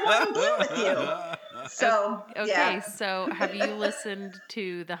take Red Wanting Blue with you? So, So have you listened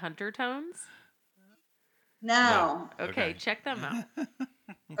to the Hunter Tones? No. Okay, check them out.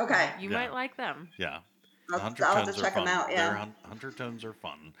 Okay. You might like them. Yeah. I'll have to check them out, yeah. Hunter Tones are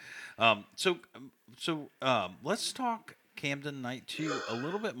fun. So let's talk Camden Night 2 a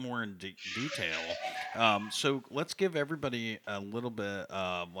little bit more in detail. So let's give everybody a little bit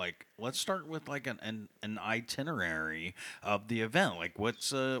let's start with like an itinerary of the event. Like what's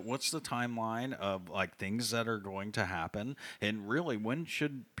the timeline of like things that are going to happen, and really when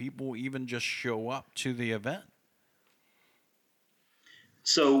should people even just show up to the event?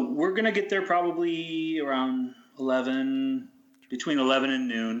 So we're going to get there probably around between 11 and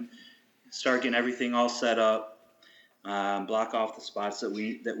noon, start getting everything all set up, block off the spots that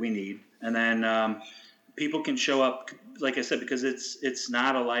we need. And then people can show up, like I said, because it's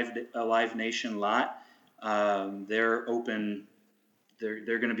not a Live Nation lot. They're open.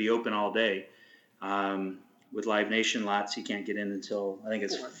 They're going to be open all day. With Live Nation lots, you can't get in until I think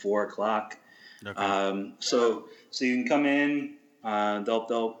it's 4 o'clock. Okay. So you can come in.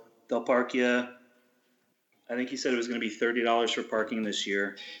 They'll park you. I think he said it was going to be $30 for parking this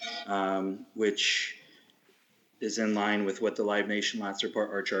year, which is in line with what the Live Nation lots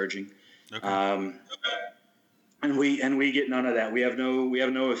are charging. Okay. And we get none of that. We have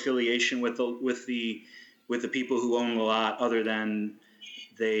no affiliation with the people who own the lot, other than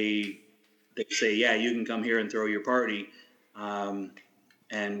they say, yeah, you can come here and throw your party.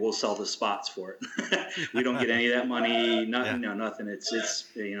 And we'll sell the spots for it. We don't get any of that money. Nothing. No, nothing. It's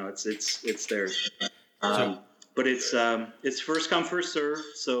theirs. But it's first come, first serve.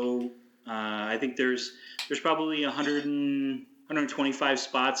 So I think there's probably 125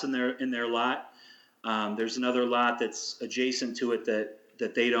 spots in their lot. There's another lot that's adjacent to it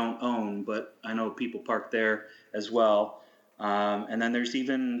that they don't own, but I know people park there as well. And then there's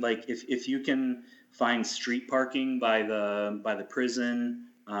even like if you can find street parking by the prison,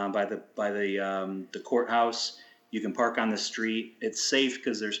 by the courthouse. You can park on the street. It's safe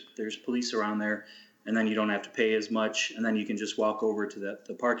because there's police around there, and then you don't have to pay as much. And then you can just walk over to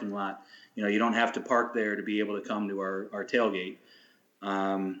the parking lot. you don't have to park there to be able to come to our tailgate.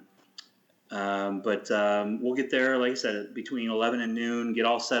 But we'll get there, like I said, between 11 and noon, get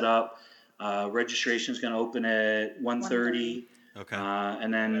all set up. Registration is going to open at 1:30. Okay.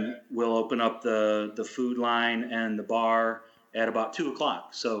 And then we'll open up the food line and the bar at about 2:00.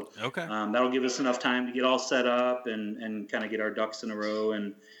 So Okay. that'll give us enough time to get all set up and kind of get our ducks in a row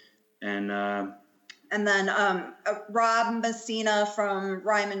And then Rob Messina from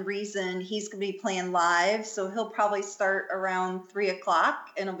Rhyme and Reason, he's going to be playing live. So he'll probably start around 3:00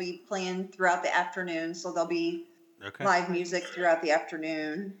 and he'll be playing throughout the afternoon. So there'll be live music throughout the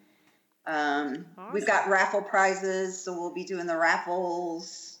afternoon. We've got raffle prizes. So we'll be doing the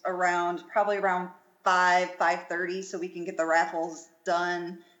raffles probably around 5:30 so we can get the raffles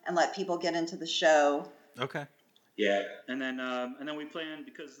done and let people get into the show. Okay. Yeah, and then we plan,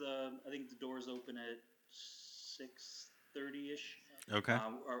 because I think the doors open at 6:30ish. Okay.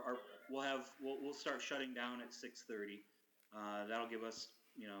 We'll start shutting down at 6:30. That'll give us,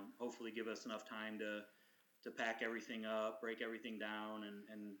 hopefully give us enough time to pack everything up, break everything down,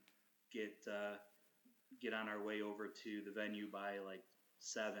 and get on our way over to the venue by like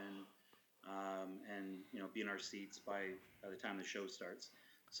 7, and be in our seats by the time the show starts.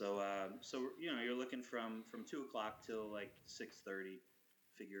 So you're looking from 2:00 till like 6:30.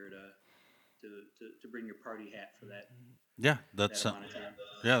 Figure to bring your party hat for that. Yeah, that amount of time.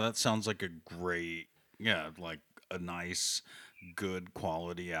 that sounds like a great, like a nice, good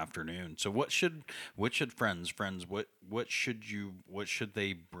quality afternoon. So what should friends what should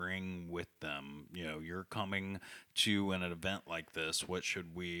they bring with them? You're coming to an event like this. What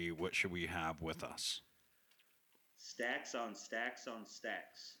should we have with us? Stacks on stacks on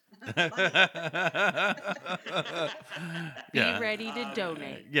stacks. Be ready to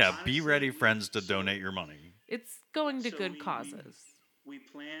donate. Yeah, Honestly, be ready, friends, to donate your money. It's going to good causes. We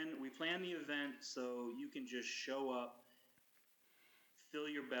plan the event so you can just show up, fill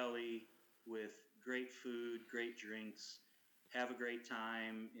your belly with great food, great drinks, have a great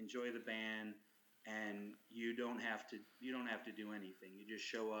time, enjoy the band, and you don't have to do anything. You just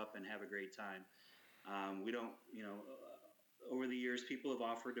show up and have a great time. We don't, over the years, people have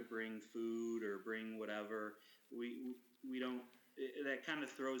offered to bring food or bring whatever. We don't. That kind of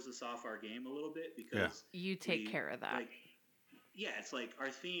throws us off our game a little bit, because you take care of that. It's like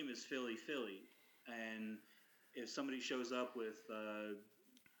our theme is Philly, and if somebody shows up with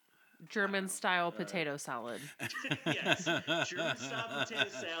German-style potato salad. Yes, German-style potato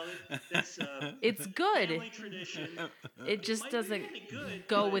salad. That's it's good. Family tradition. It just doesn't good,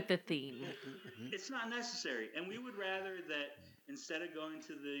 go with the theme. It's not necessary, and we would rather that instead of going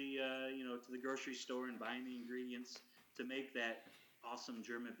to the grocery store and buying the ingredients to make that awesome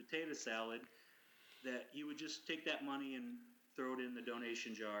German potato salad, that you would just take that money and throw it in the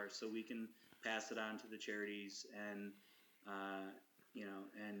donation jar so we can pass it on to the charities, and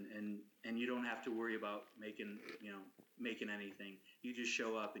and you don't have to worry about making anything. You just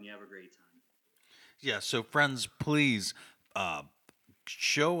show up and you have a great time. Yeah, so friends, please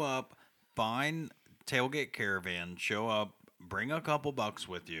show up, find Tailgate Caravan, show up, bring a couple bucks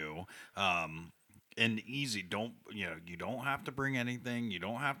with you. And easy, you don't have to bring anything. You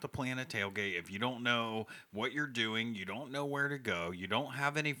don't have to plan a tailgate. If you don't know what you're doing, you don't know where to go, you don't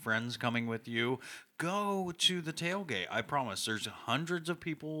have any friends coming with you, go to the tailgate. I promise there's hundreds of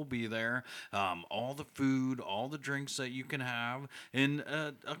people will be there. All the food, all the drinks that you can have, and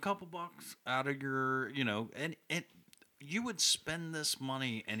a couple bucks out of your, and you would spend this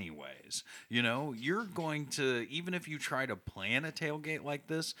money anyways. You're going to, even if you try to plan a tailgate like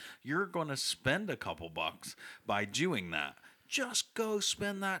this, you're going to spend a couple bucks by doing that. Just go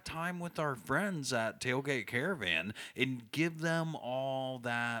spend that time with our friends at Tailgate Caravan and give them all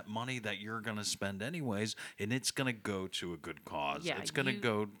that money that you're going to spend anyways, and it's going to go to a good cause. Yeah, it's going to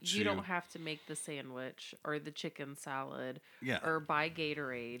go to... You don't have to make the sandwich or the chicken salad or buy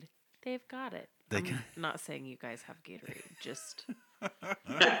Gatorade. They've got it. I'm not saying you guys have Gatorade, just...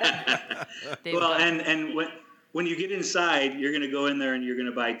 and when you get inside, you're going to go in there and you're going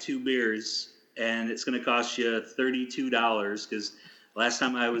to buy 2 beers, and it's going to cost you $32, because last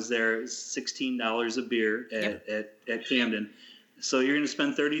time I was there, it was $16 a beer at Camden. So you're going to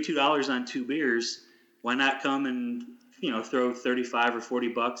spend $32 on 2 beers. Why not come and throw $35 or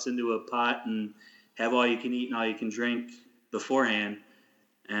 $40 into a pot and have all you can eat and all you can drink beforehand,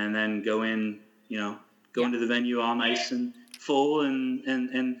 and then go in, into the venue all nice and full and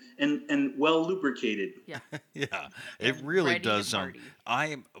well lubricated. Yeah. Yeah. It really does.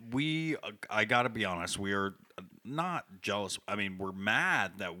 I got to be honest. We are not jealous. I mean, we're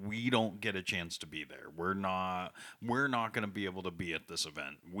mad that we don't get a chance to be there. We're not going to be able to be at this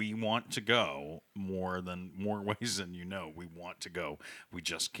event. We want to go more ways than you know. We want to go. We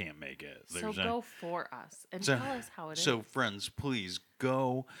just can't make it. So go for us and So- tell us how it is. So, friends, please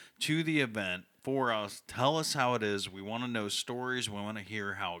go to the event for us. Tell us how it is. We want to know stories. We want to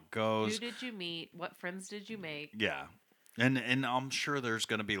hear how it goes. Who did you meet? What friends did you make? Yeah. And I'm sure there's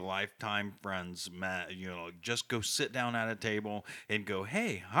going to be lifetime friends, Matt, just go sit down at a table and go,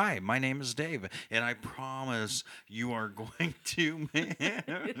 hey, hi, my name is Dave. And I promise you are going to.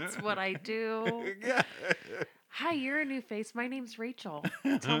 It's what I do. Yeah. Hi, you're a new face. My name's Rachel.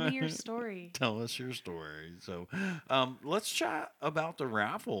 Tell me your story. Tell us your story. So let's chat about the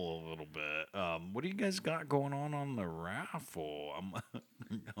raffle a little bit. What do you guys got going on the raffle?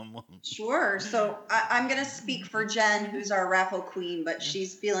 Sure. So I'm going to speak for Jen, who's our raffle queen, but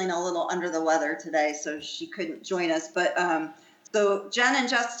she's feeling a little under the weather today, so she couldn't join us. But so Jen and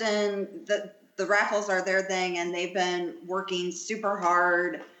Justin, the raffles are their thing, and they've been working super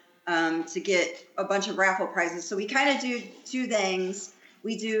hard to get a bunch of raffle prizes. So we kind of do two things.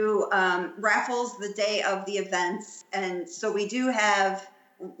 We do raffles the day of the events. And so we've been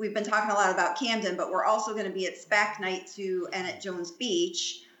talking a lot about Camden, but we're also going to be at SPAC Night too, and at Jones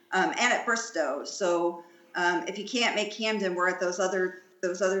Beach, and at Bristow. So if you can't make Camden, we're at those other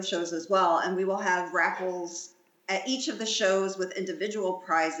shows as well. And we will have raffles at each of the shows with individual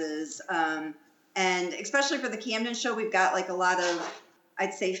prizes. And especially for the Camden show, we've got like a lot of,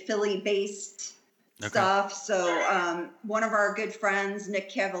 I'd say, Philly-based stuff. So one of our good friends,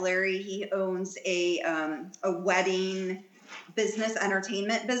 Nick Cavallari, he owns a wedding business,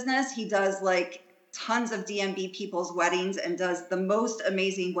 entertainment business. He does like tons of DMB people's weddings and does the most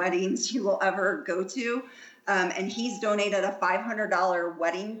amazing weddings you will ever go to. And he's donated a $500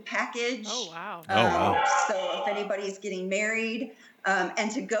 wedding package. Oh, wow. So if anybody's getting married,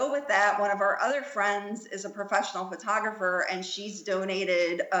 and to go with that, one of our other friends is a professional photographer, and she's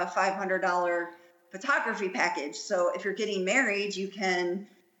donated a $500 photography package. So if you're getting married, you can,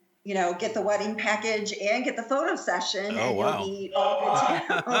 get the wedding package and get the photo session, and you'll be all good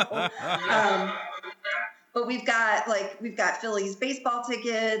to go. But we've got Phillies baseball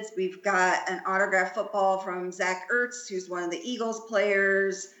tickets. We've got an autographed football from Zach Ertz, who's one of the Eagles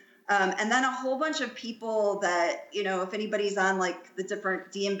players. And then a whole bunch of people that, if anybody's on like the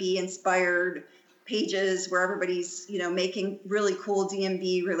different DMB inspired pages where everybody's, making really cool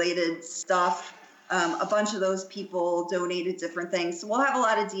DMB related stuff, a bunch of those people donated different things. So we'll have a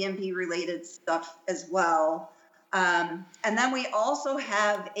lot of DMB related stuff as well. And then we also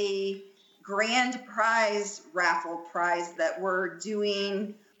have a grand prize raffle prize that we're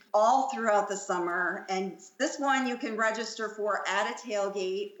doing all throughout the summer. And this one you can register for at a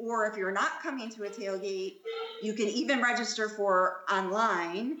tailgate, or if you're not coming to a tailgate, you can even register for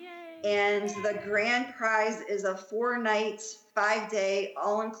online. Yay. And the grand prize is a 4-night, 5-day,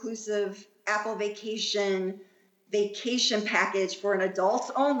 all-inclusive Apple vacation package for an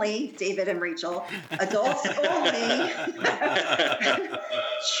adults only, David and Rachel, adults only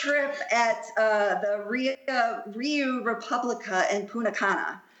trip at the Rio Republica in Punta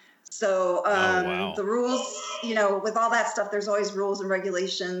Cana. So the rules, with all that stuff, there's always rules and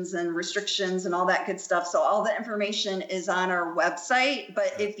regulations and restrictions and all that good stuff. So all the information is on our website.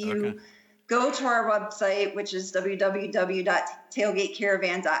 But if you go to our website, which is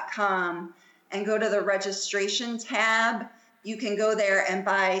www.tailgatecaravan.com, and go to the registration tab, you can go there and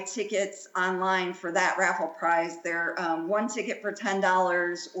buy tickets online for that raffle prize. They're one ticket for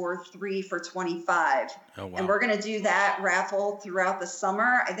 $10 or 3 for $25. Oh, wow. And we're going to do that raffle throughout the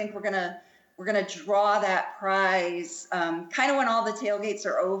summer. I think we're going to draw that prize kind of when all the tailgates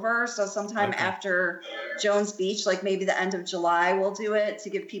are over. So sometime after Jones Beach, like maybe the end of July, we'll do it to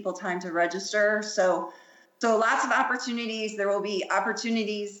give people time to register. So lots of opportunities. There will be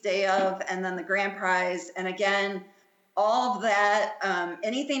opportunities day of, and then the grand prize. And again, all of that,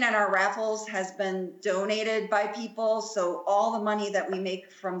 anything in our raffles has been donated by people. So all the money that we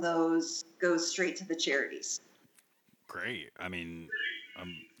make from those goes straight to the charities. Great. I mean,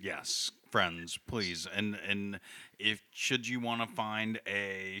 yes, friends, please. And if should you want to find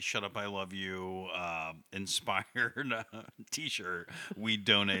a "Shut Up, I Love You" inspired T-shirt, we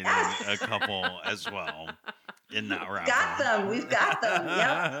donated a couple as well in that raffle. We've got them.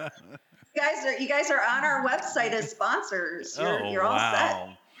 Yep. You guys are on our website as sponsors. You're all set.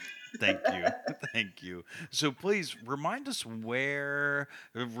 Thank you. So please remind us everybody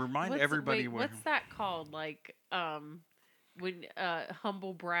where. What's that called? Like, when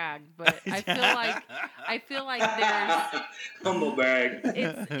humble brag, but I feel like there's Humble brag.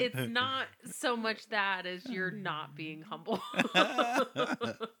 it's not so much that as you're not being humble.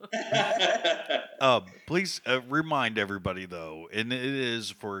 Please remind everybody though, and it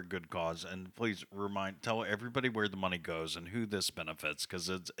is for a good cause. And please tell everybody where the money goes and who this benefits, because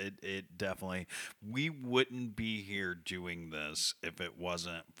it definitely, we wouldn't be here doing this if it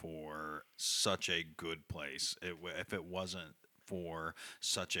wasn't for such a good place. If it wasn't for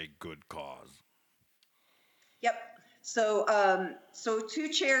such a good cause. Yep. So two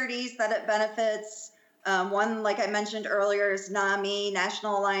charities that it benefits. One, like I mentioned earlier, is NAMI,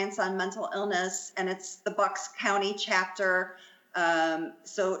 National Alliance on Mental Illness, and it's the Bucks County chapter.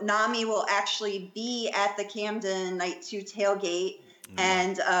 So NAMI will actually be at the Camden Night 2 tailgate.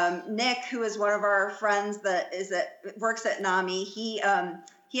 And Nick, who is one of our friends that works at NAMI, he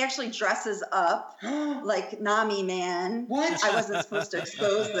actually dresses up like NAMI Man. What? I wasn't supposed to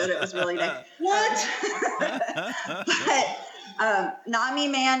expose that it was really Nick. What? But NAMI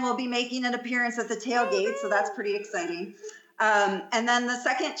Man will be making an appearance at the tailgate, so that's pretty exciting. And then the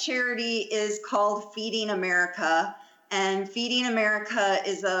second charity is called Feeding America, and Feeding America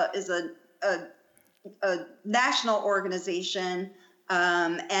is a national organization.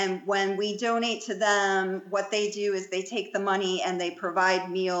 And when we donate to them, what they do is they take the money and they provide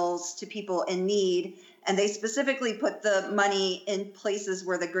meals to people in need. And they specifically put the money in places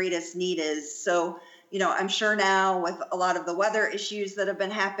where the greatest need is. So, I'm sure now with a lot of the weather issues that have been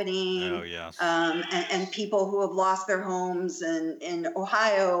happening, Oh, yes. and people who have lost their homes in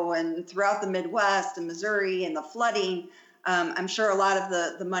Ohio and throughout the Midwest and Missouri and the flooding, I'm sure a lot of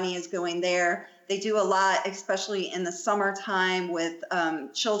the money is going there. They do a lot, especially in the summertime, with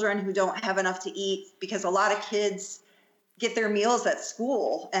children who don't have enough to eat, because a lot of kids get their meals at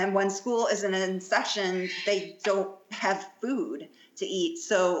school. And when school isn't in session, they don't have food to eat.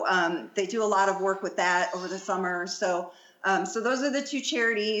 So they do a lot of work with that over the summer. So those are the two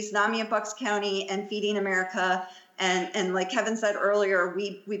charities, NAMI of Bucks County and Feeding America. And like Kevin said earlier,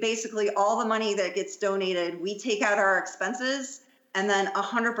 we basically, all the money that gets donated, we take out our expenses, and then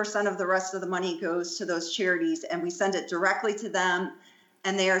 100% of the rest of the money goes to those charities, and we send it directly to them.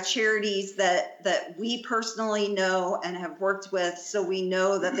 And they are charities that we personally know and have worked with, so we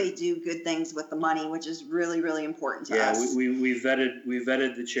know that they do good things with the money, which is really, really important to us. Yeah, we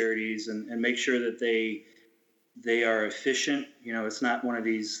vetted the charities and make sure that they are efficient. It's not one of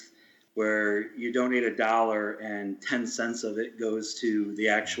these where you donate $1 and 10 cents of it goes to the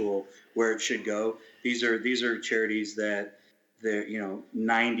actual where it should go. These are charities that they're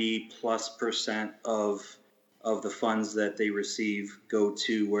 90+% of the funds that they receive go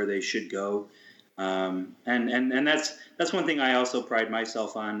to where they should go, and that's one thing I also pride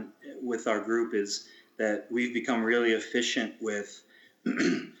myself on with our group, is that we've become really efficient with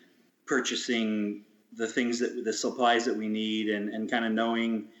purchasing the supplies that we need, and kind of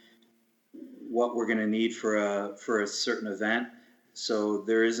knowing what we're going to need for a certain event. So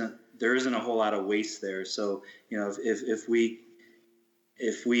there isn't a whole lot of waste there. So if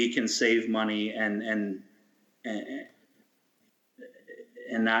we can save money and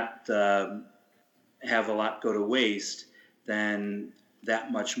not have a lot go to waste, then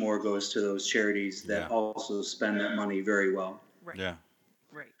that much more goes to those charities that also spend that money very well. Right. Yeah.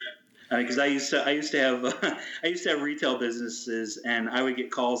 Right. Because I used to have retail businesses, and I would get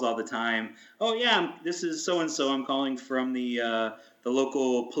calls all the time. Oh yeah, this is so and so. I'm calling from the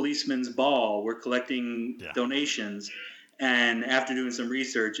local policeman's ball. We're collecting donations. And after doing some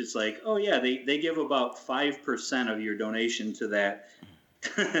research, it's like, oh yeah, they give about 5% of your donation to that,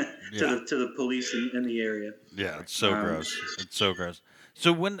 to the police in the area. Yeah, it's so gross. It's so gross.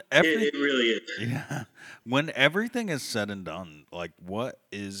 So when It really is. Yeah, when everything is said and done, like, what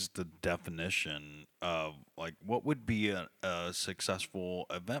is the definition of, like, what would be a successful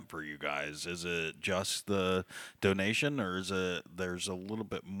event for you guys? Is it just the donation, or is it there's a little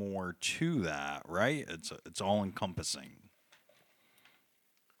bit more to that, right? It's all encompassing.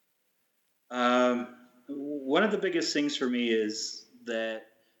 One of the biggest things for me is that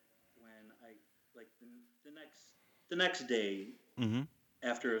when I like the next day Mm-hmm.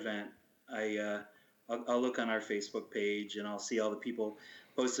 after event, I'll look on our Facebook page and I'll see all the people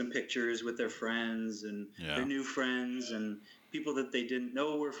posting pictures with their friends and their new friends and people that they didn't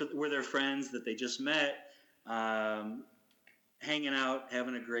know were their friends that they just met, hanging out,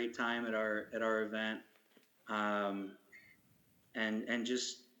 having a great time at our event, and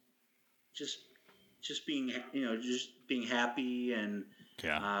just being being happy and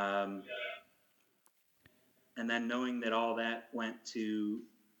and then knowing that all that went to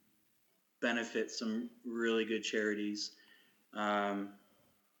benefit some really good charities, that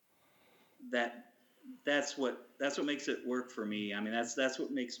that's what makes it work for me. I mean, that's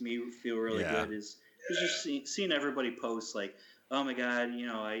what makes me feel really Yeah. good is just seeing everybody post like, oh my God,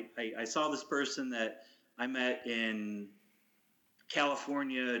 I saw this person that I met in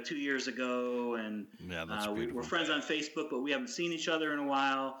California 2 years ago, and Yeah, that's we're beautiful. friends on Facebook, but we haven't seen each other in a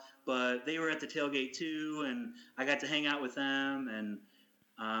while. But they were at the tailgate too, and I got to hang out with them, and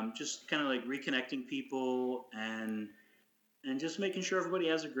just kind of like reconnecting people and just making sure everybody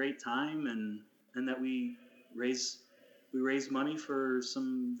has a great time, and that we raise money for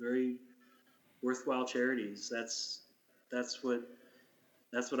some very worthwhile charities. That's what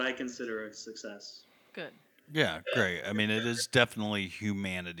I consider a success. Good. Yeah, great. I mean, it is definitely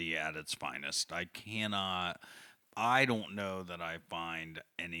humanity at its finest. I don't know that I find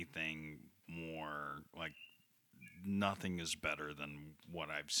anything more like nothing is better than what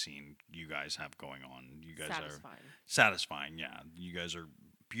I've seen you guys have going on. You guys Satisfying. are satisfying. Yeah, you guys are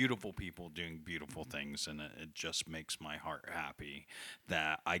beautiful people doing beautiful things, and it just makes my heart happy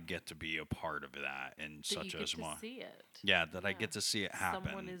that I get to be a part of that in That such you a get small. to see it. Yeah, that I get to see it happen.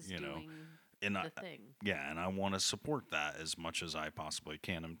 Someone is doing and the thing. yeah, and I want to support that as much as I possibly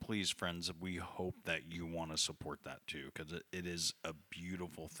can. And please, friends, we hope that you want to support that too, because it is a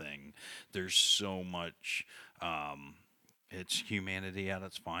beautiful thing. There's so much. It's humanity at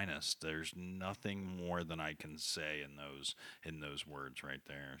its finest. There's nothing more than I can say in those words right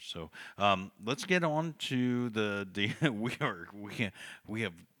there. So let's get on to we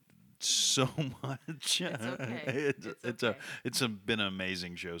have so much. It's okay. It's been an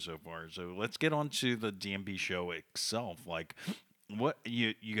amazing show so far. So let's get on to the DMB show itself. Like, what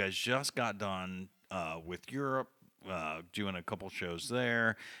you guys just got done with Europe, doing a couple shows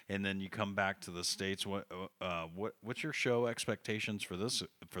there, and then you come back to the States. What's your show expectations for this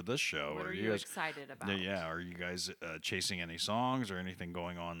show? What are you excited about? Yeah, are you guys chasing any songs or anything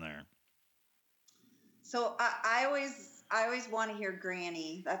going on there? So I always want to hear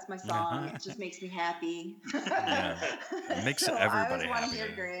Granny. That's my song. It just makes me happy. Yeah, it makes so everybody I always want to happy. hear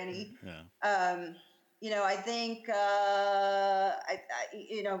Granny. Yeah. I think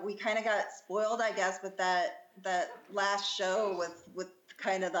we kind of got spoiled, I guess, with that last show with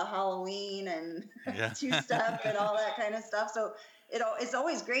kind of the Halloween and two-step and all that kind of stuff. So it's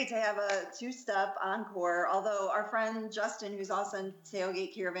always great to have a two-step encore. Although our friend Justin, who's also in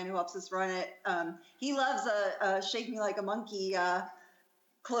Tailgate Caravan, who helps us run it, he loves a "Shake Me Like a Monkey"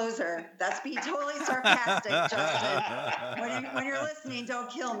 closer. That's being totally sarcastic, Justin. When you're listening,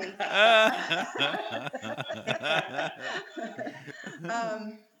 don't kill me.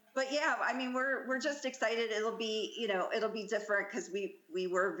 But yeah, I mean, we're just excited. It'll be different because we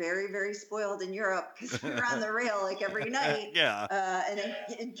were very, very spoiled in Europe because we were on the rail like every night. Yeah. And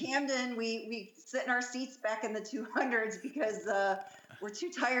in Camden, we sit in our seats back in the 200s because we're too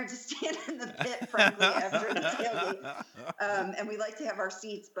tired to stand in the pit, frankly, after the tailgate. And we like to have our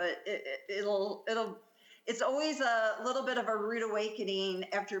seats, but it's always a little bit of a rude awakening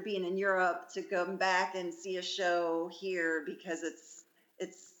after being in Europe to come back and see a show here because it's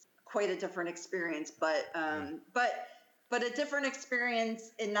quite a different experience, but a different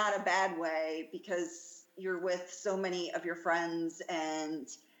experience in not a bad way because you're with so many of your friends and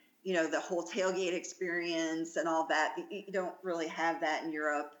the whole tailgate experience and all that. You don't really have that in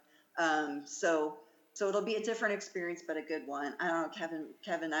Europe. So it'll be a different experience, but a good one. I don't know,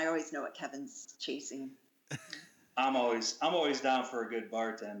 Kevin, I always know what Kevin's chasing. I'm always down for a good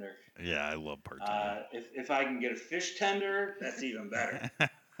bartender. Yeah, I love bartender. If I can get a fish tender, that's even better. But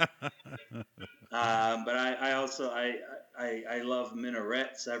I also love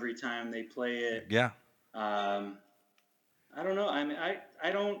minarets every time they play it. Yeah. I don't know. I mean,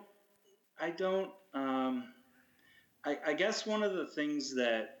 I guess one of the things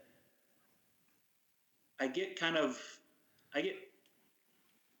that I get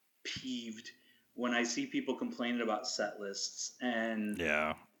peeved when I see people complaining about set lists, and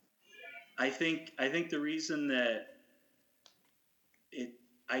yeah, I think the reason that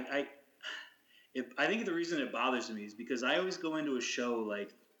I think the reason it bothers me is because I always go into a show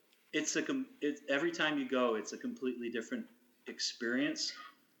like every time you go, it's a completely different experience,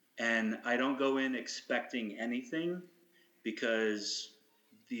 and I don't go in expecting anything because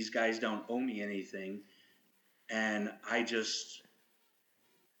these guys don't owe me anything, and I just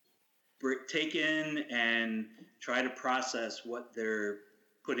take in and try to process what they're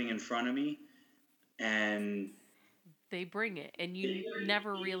putting in front of me, and they bring it, and you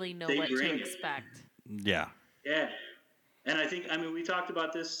never really know what to expect. Yeah. Yeah. And I mean, we talked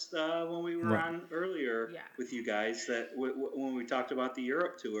about this when we were on earlier with you guys, that when we talked about the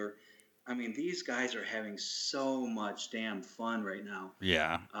Europe tour. I mean, these guys are having so much damn fun right now.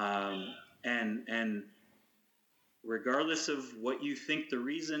 Yeah. And regardless of what you think the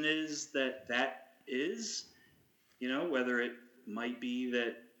reason is that is, whether it might be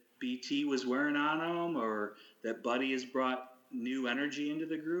that BT was wearing on them or that Buddy has brought new energy into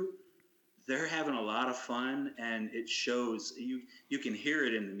the group, they're having a lot of fun, and it shows. You can hear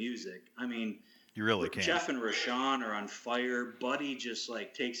it in the music. I mean, You really can. Jeff and Rashawn are on fire. Buddy just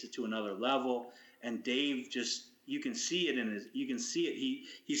like takes it to another level, and Dave just, you can see it.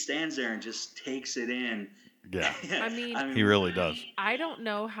 He stands there and just takes it in. Yeah. I mean, He really does. I don't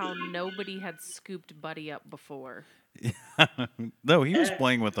know how nobody had scooped Buddy up before. No, he was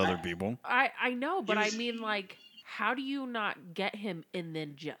playing with other people. I know, but He I was- mean, like, how do you not get him and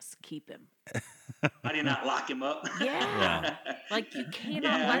then just keep him? How do you not lock him up? Yeah. Like, you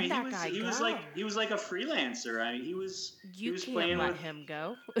cannot let that guy he go. was like a freelancer. I mean, he was You can't playing let with him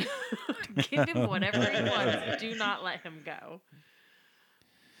go. Give him whatever he wants. Do not let him go.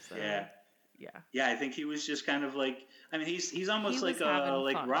 So, Yeah. Yeah. Yeah, I think he was just kind of like, I mean, he's almost He like was having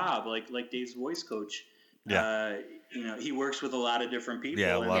like fun. Rob, like Dave's voice coach. Yeah. He works with a lot of different people.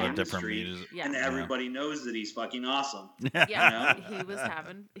 Yeah, a in lot the of different industry, music. Yeah. and everybody knows that he's fucking awesome. Yeah. You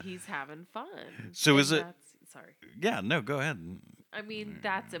He's having fun. So And is it- sorry. Yeah, no, go ahead. I mean,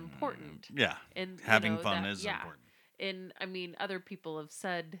 that's important. Yeah. And you Having know, fun that- is yeah. important. And I mean, other people have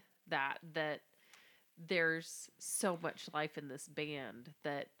said that there's so much life in this band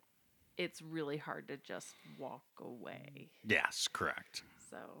that it's really hard to just walk away. Yes, correct.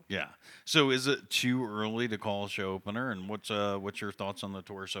 So Yeah. So is it too early to call a show opener? And what's your thoughts on the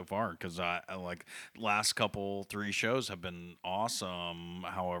tour so far? Because I like last 3 shows have been awesome.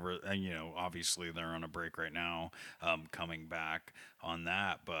 However, and, obviously they're on a break right now, coming back on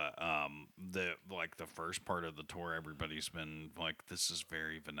that. But the first part of the tour, everybody's been like, this is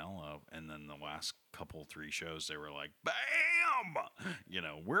very vanilla. And then the last 3 shows, they were like, bam,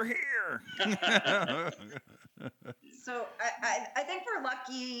 we're here. So I think we're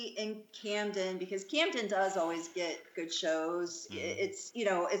lucky in Camden because Camden does always get good shows. It's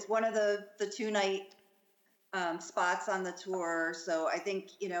it's one of the 2-night spots on the tour. So I think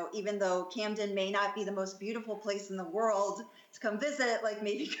even though Camden may not be the most beautiful place in the world to come visit, like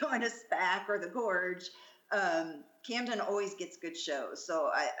maybe going to SPAC or the Gorge, Camden always gets good shows. So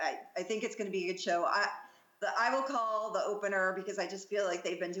I think it's going to be a good show. I will call the opener because I just feel like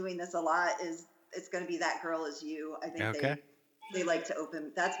they've been doing this a lot. It's going to be That Girl Is You. I think Okay. they like to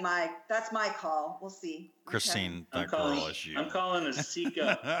open. That's my call. We'll see. Christine, I'm that calling, girl is you. I'm calling a Seek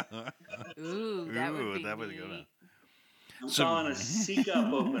Up. ooh, that would be that was a good one. neat. I'm So- calling a Seek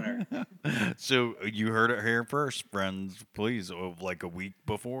Up opener. So you heard it here first, friends. Please, like a week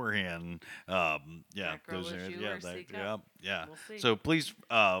beforehand. Yeah, That Girl Is You or Seek yeah, Up? yeah. We'll see. So please,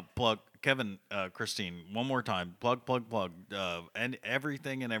 plug Kevin, Christine, one more time. Plug, and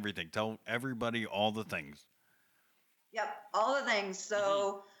everything. Tell everybody all the things. Yep, all the things.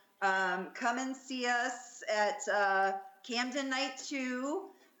 So come and see us at Camden Night 2,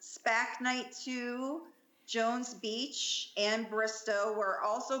 SPAC Night 2, Jones Beach, and Bristow. We're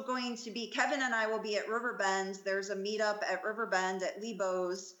also going to be, Kevin and I will be at Riverbend. There's a meetup at Riverbend at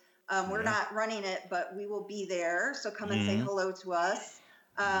Lebo's. We're not running it, but we will be there. So come and say hello to us.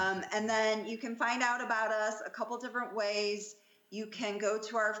 And then you can find out about us a couple different ways. You can go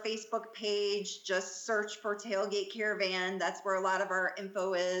to our Facebook page, just search for Tailgate Caravan. That's where a lot of our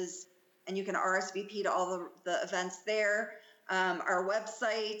info is. And you can RSVP to all the events there. Our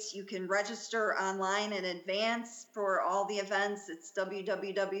website, you can register online in advance for all the events. It's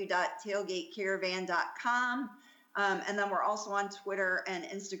www.tailgatecaravan.com. And then we're also on Twitter and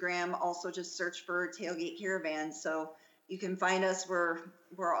Instagram. Also just search for Tailgate Caravan. So you can find us. We're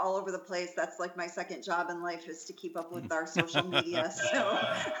all over the place. That's like my second job in life is to keep up with our social media.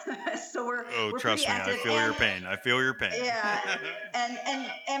 So we're Trust me, pretty active. I feel your pain. I feel your pain. Yeah,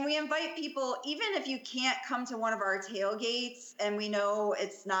 and we invite people, even if you can't come to one of our tailgates, and we know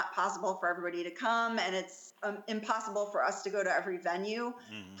it's not possible for everybody to come, and it's impossible for us to go to every venue.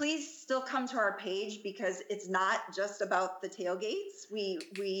 Please still come to our page because it's not just about the tailgates.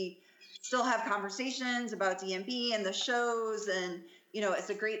 We still have conversations about DMB and the shows, and it's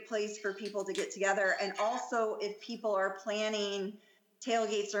a great place for people to get together. And also, if people are planning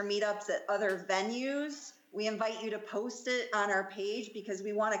tailgates or meetups at other venues, we invite you to post it on our page because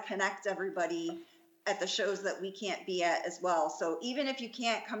we want to connect everybody at the shows that we can't be at as well. So even if you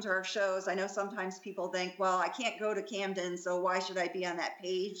can't come to our shows, I know sometimes people think, well, I can't go to Camden, so why should I be on that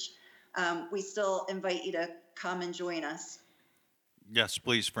page? We still invite you to come and join us. Yes,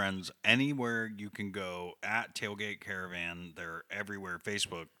 please, friends. Anywhere you can go at Tailgate Caravan. They're everywhere.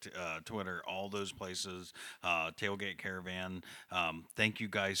 Facebook, Twitter, all those places. Tailgate Caravan. Thank you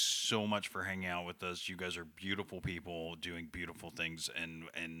guys so much for hanging out with us. You guys are beautiful people doing beautiful things, and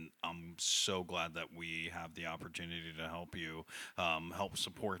I'm so glad that we have the opportunity to help you, help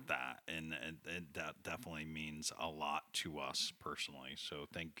support that, and that definitely means a lot to us personally. So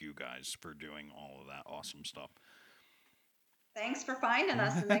thank you guys for doing all of that awesome stuff. Thanks for finding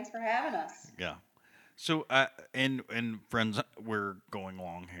us and thanks for having us. Yeah. So, and friends, we're going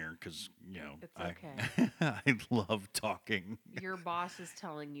along here because It's I okay. I love talking. Your boss is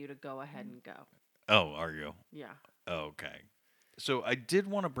telling you to go ahead and go. Oh, are you? Yeah. Okay. So I did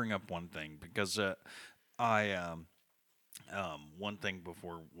want to bring up one thing because I one thing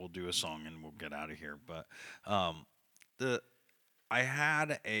before we'll do a song and we'll get out of here, but um, the I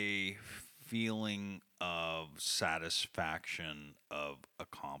had a feeling of satisfaction of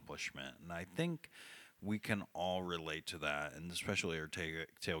accomplishment, and I think we can all relate to that, and especially our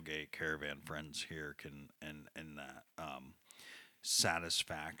tailgate caravan friends here can, and that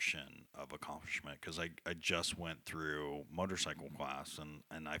satisfaction of accomplishment because I just went through motorcycle class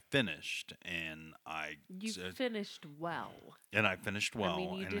and I finished You finished well. and I finished well I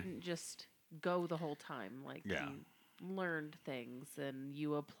mean, you and didn't just go the whole time. Like, yeah. you learned things and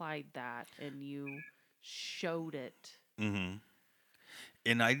you applied that and you showed it. Hmm.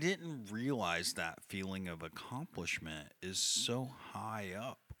 And I didn't realize that feeling of accomplishment is so high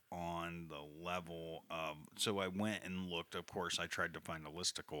up on the level of. So I went and looked. Of course, I tried to find a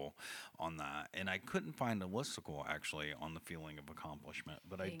listicle on that, and I couldn't find a listicle actually on the feeling of accomplishment.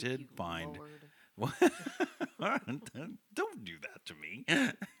 But I Thank did you, find. Lord. Don't do that to me.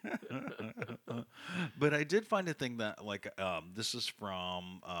 But I did find a thing that like this is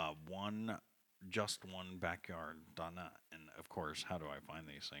from one just one backyard.net, and of course, how do I find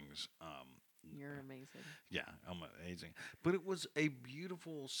these things? You're amazing. Yeah, I'm amazing. But it was a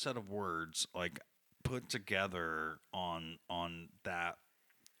beautiful set of words, like put together on that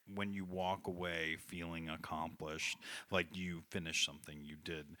when you walk away feeling accomplished, like you finished something, you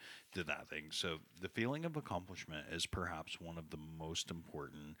did that thing. So the feeling of accomplishment is perhaps one of the most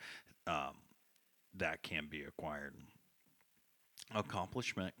important um, that can be acquired.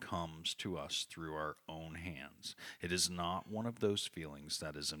 Accomplishment comes to us through our own hands. It is not one of those feelings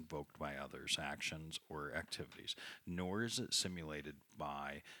that is invoked by others' actions or activities, nor is it simulated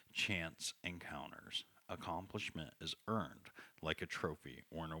by chance encounters. Accomplishment is earned, like a trophy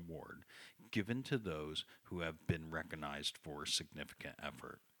or an award, given to those who have been recognized for significant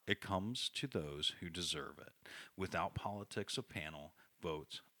effort. It comes to those who deserve it, without politics of panel,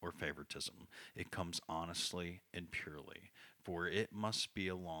 votes, or favoritism. It comes honestly and purely, for it must be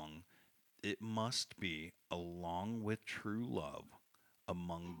along with true love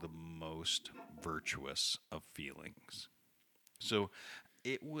among the most virtuous of feelings. So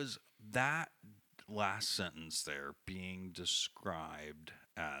it was that last sentence there being described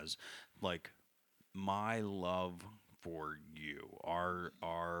as like my love for you, our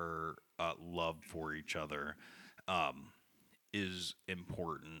love for each other, um, is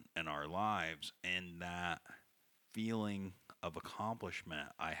important in our lives, and that feeling of accomplishment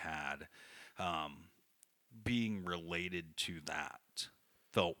I had, um, being related to that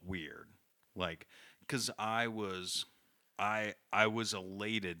felt weird, like because I was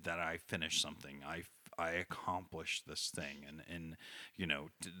elated that I finished something. I accomplished this thing, and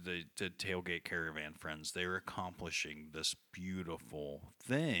the tailgate caravan friends, they're accomplishing this beautiful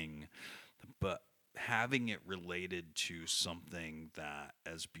thing, but having it related to something that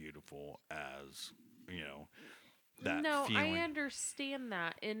as beautiful as you know that No, I feeling. understand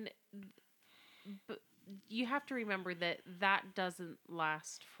that. But you have to remember that that doesn't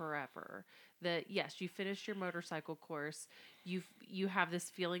last forever. That yes, you finished your motorcycle course, you have this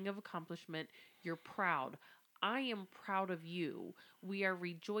feeling of accomplishment, you're proud. I am proud of you. We are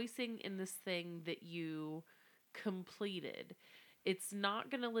rejoicing in this thing that you completed. It's not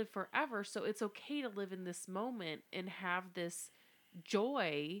going to live forever, so it's okay to live in this moment and have this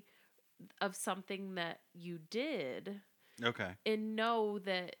joy of something that you did Okay. and know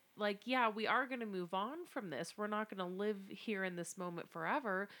that, like, yeah, we are going to move on from this. We're not going to live here in this moment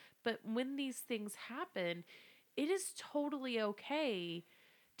forever, but when these things happen, it is totally okay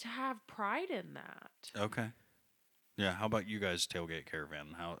to have pride in that. Okay. Yeah, how about you guys, tailgate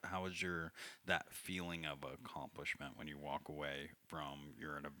caravan? How is your that feeling of accomplishment when you walk away from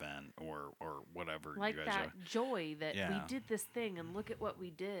your an event or whatever you Like guys that are? joy that we Yeah. did this thing and look at what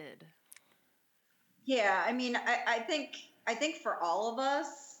we did. Yeah, I mean, I think for all of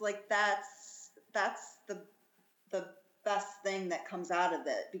us, like that's the best thing that comes out of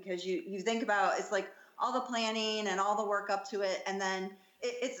it, because you think about, it's like all the planning and all the work up to it, and then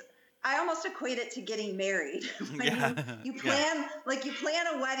it's I almost equate it to getting married. When Yeah. you plan, like, you plan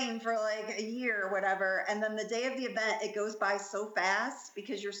a wedding for like a year or whatever, and then the day of the event, it goes by so fast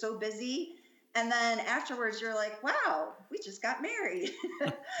because you're so busy. And then afterwards, you're like, wow, we just got married.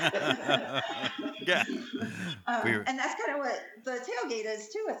 Yeah. We were, And that's kind of what the tailgate is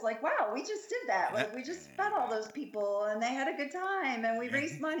too. It's like, wow, we just did that. Like, we just fed all those people and they had a good time and we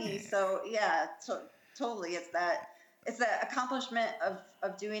raised money. So yeah, totally. It's that accomplishment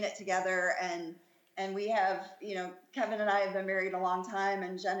of doing it together. And we have, Kevin and I have been married a long time,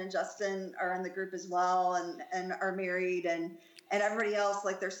 and Jen and Justin are in the group as well, and are married, and everybody else,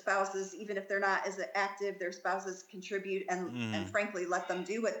 like, their spouses, even if they're not as active, their spouses contribute and frankly let them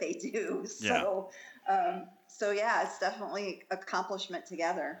do what they do. So yeah, it's definitely accomplishment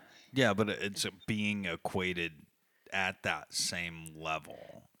together. yeah, but it's being equated at that same level,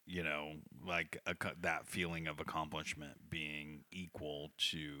 like that feeling of accomplishment being equal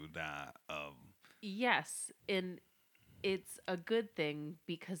to that of. Yes, and it's a good thing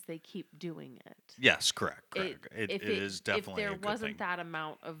because they keep doing it. Yes, correct. It is If definitely there a good wasn't thing. that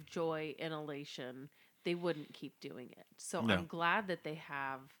amount of joy and elation, they wouldn't keep doing it. So No. I'm glad that they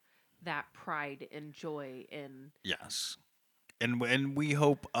have that pride and joy in Yes. And we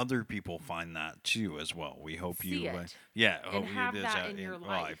hope other people find that too as well. We hope See you, it hope have it is that in your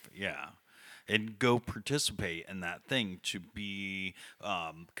life. yeah, and go participate in that thing to be,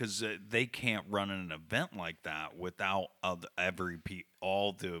 because they can't run an event like that without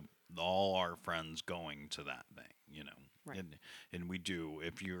all our friends going to that thing, Right. and we do.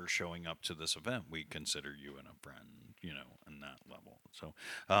 If you're showing up to this event, we consider you a friend, in that level. So,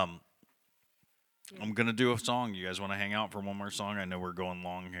 I'm gonna do a song. You guys want to hang out for one more song? I know we're going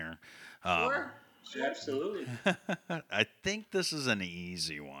long here. Sure. Absolutely. I think this is an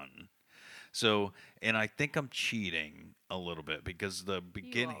easy one. So, and I think I'm cheating a little bit because the You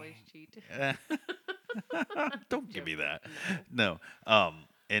beginning. always cheat. Don't give me Joking. that. No.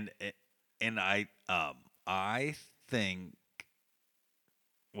 And I think.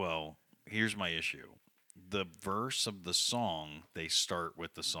 Well, here's my issue. The verse of the song, they start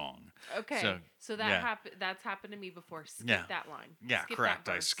with the song. Okay, so that yeah. that's happened to me before. Skip Yeah. that line. Yeah, Skip correct.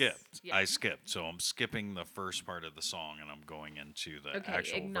 That I verse. skipped. Yeah. I skipped. So I'm skipping the first part of the song and I'm going into the Okay,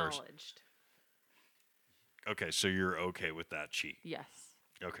 actual verse. acknowledged. Okay, so you're okay with that cheat. Yes.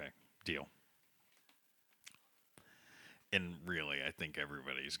 Okay, deal. And really, I think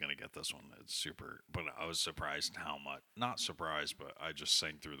everybody's going to get this one. It's super, but I was surprised how much, not surprised, but I just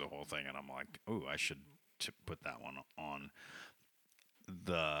sang through the whole thing and I'm like, ooh, I should put that one on.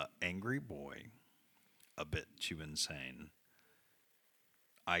 The Angry Boy, a bit too insane,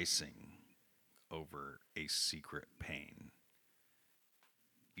 icing over a secret pain.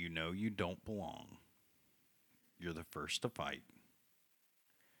 You know you don't belong. You're the first to fight.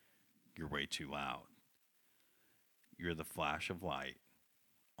 You're way too loud. You're the flash of light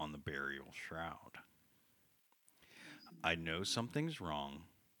on the burial shroud. I know something's wrong.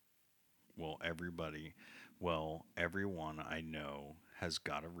 Everyone I know has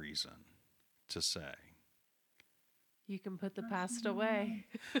got a reason to say. You can put the past away.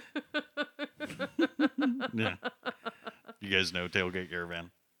 Yeah. You guys know Tailgate Caravan?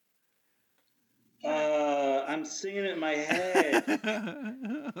 I'm singing it in my head. That's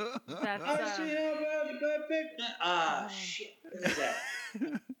Shit. What is that?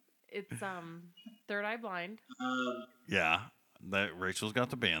 it's Third Eye Blind. Yeah. That Rachel's got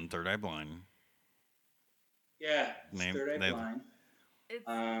the band, Third Eye Blind. Yeah. It's Name- Third Eye name- Blind. It's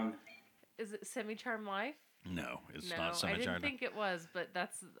is it Semi Charmed Life? No, it's No, not so I much. didn't think it was, but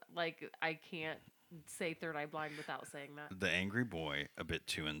that's like I can't say Third Eye Blind without saying that. The Angry Boy, a bit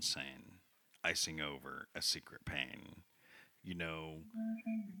too insane, icing over a secret pain. You know,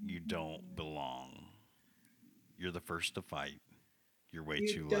 you don't belong. You're the first to fight. You're way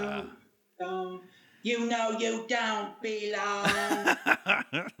too loud. You know you don't belong.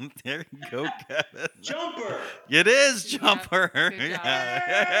 There you go, Kevin. Jumper. It is Yeah, Jumper. good job.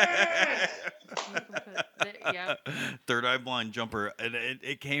 Yeah. You can put yep. Third Eye Blind Jumper. And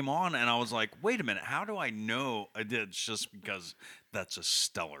it came on, and I was like, wait a minute. How do I know? It's just because that's a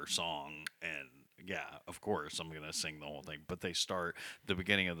stellar song. And yeah, of course, I'm going to sing the whole thing. But the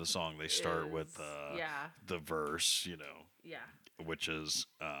beginning of the song, they start with the verse, Yeah. which is,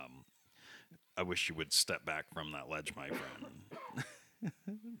 I wish you would step back from that ledge, my friend.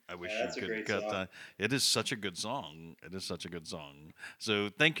 I wish that's a you could great cut song. that. It is such a good song. It is such a good song. So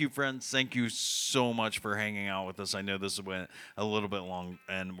thank you, friends. Thank you so much for hanging out with us. I know this went a little bit long,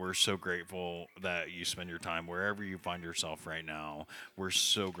 and we're so grateful that you spend your time wherever you find yourself right now. We're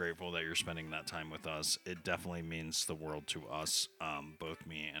so grateful that you're spending that time with us. It definitely means the world to us, both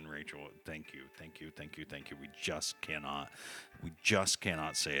me and Rachel. Thank you, thank you, thank you, thank you. We just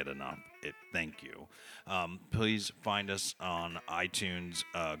cannot say it enough. Thank you. Please find us on iTunes,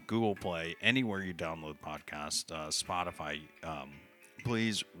 Google Play, anywhere you download podcasts, Spotify.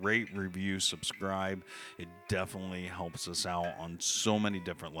 Please rate, review, subscribe. It definitely helps us out on so many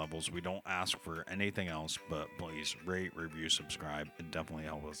different levels. We don't ask for anything else, but please rate, review, subscribe. It definitely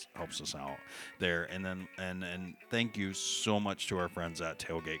helps us out there. And then and thank you so much to our friends at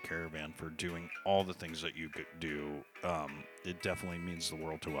Tailgate Caravan for doing all the things that you could do. It definitely means the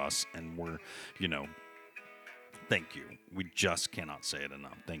world to us, and we're, thank you. We just cannot say it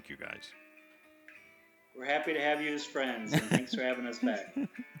enough. Thank you, guys. We're happy to have you as friends, and thanks for having us back.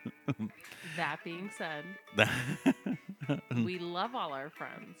 That being said, we love all our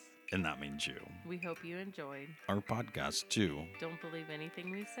friends. And that means you. We hope you enjoyed Our podcast, too, Don't Believe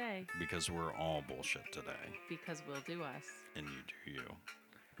Anything We Say, because we're all bullshit today. because we'll do us. And you do you.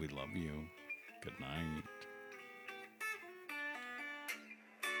 We love you. Good night.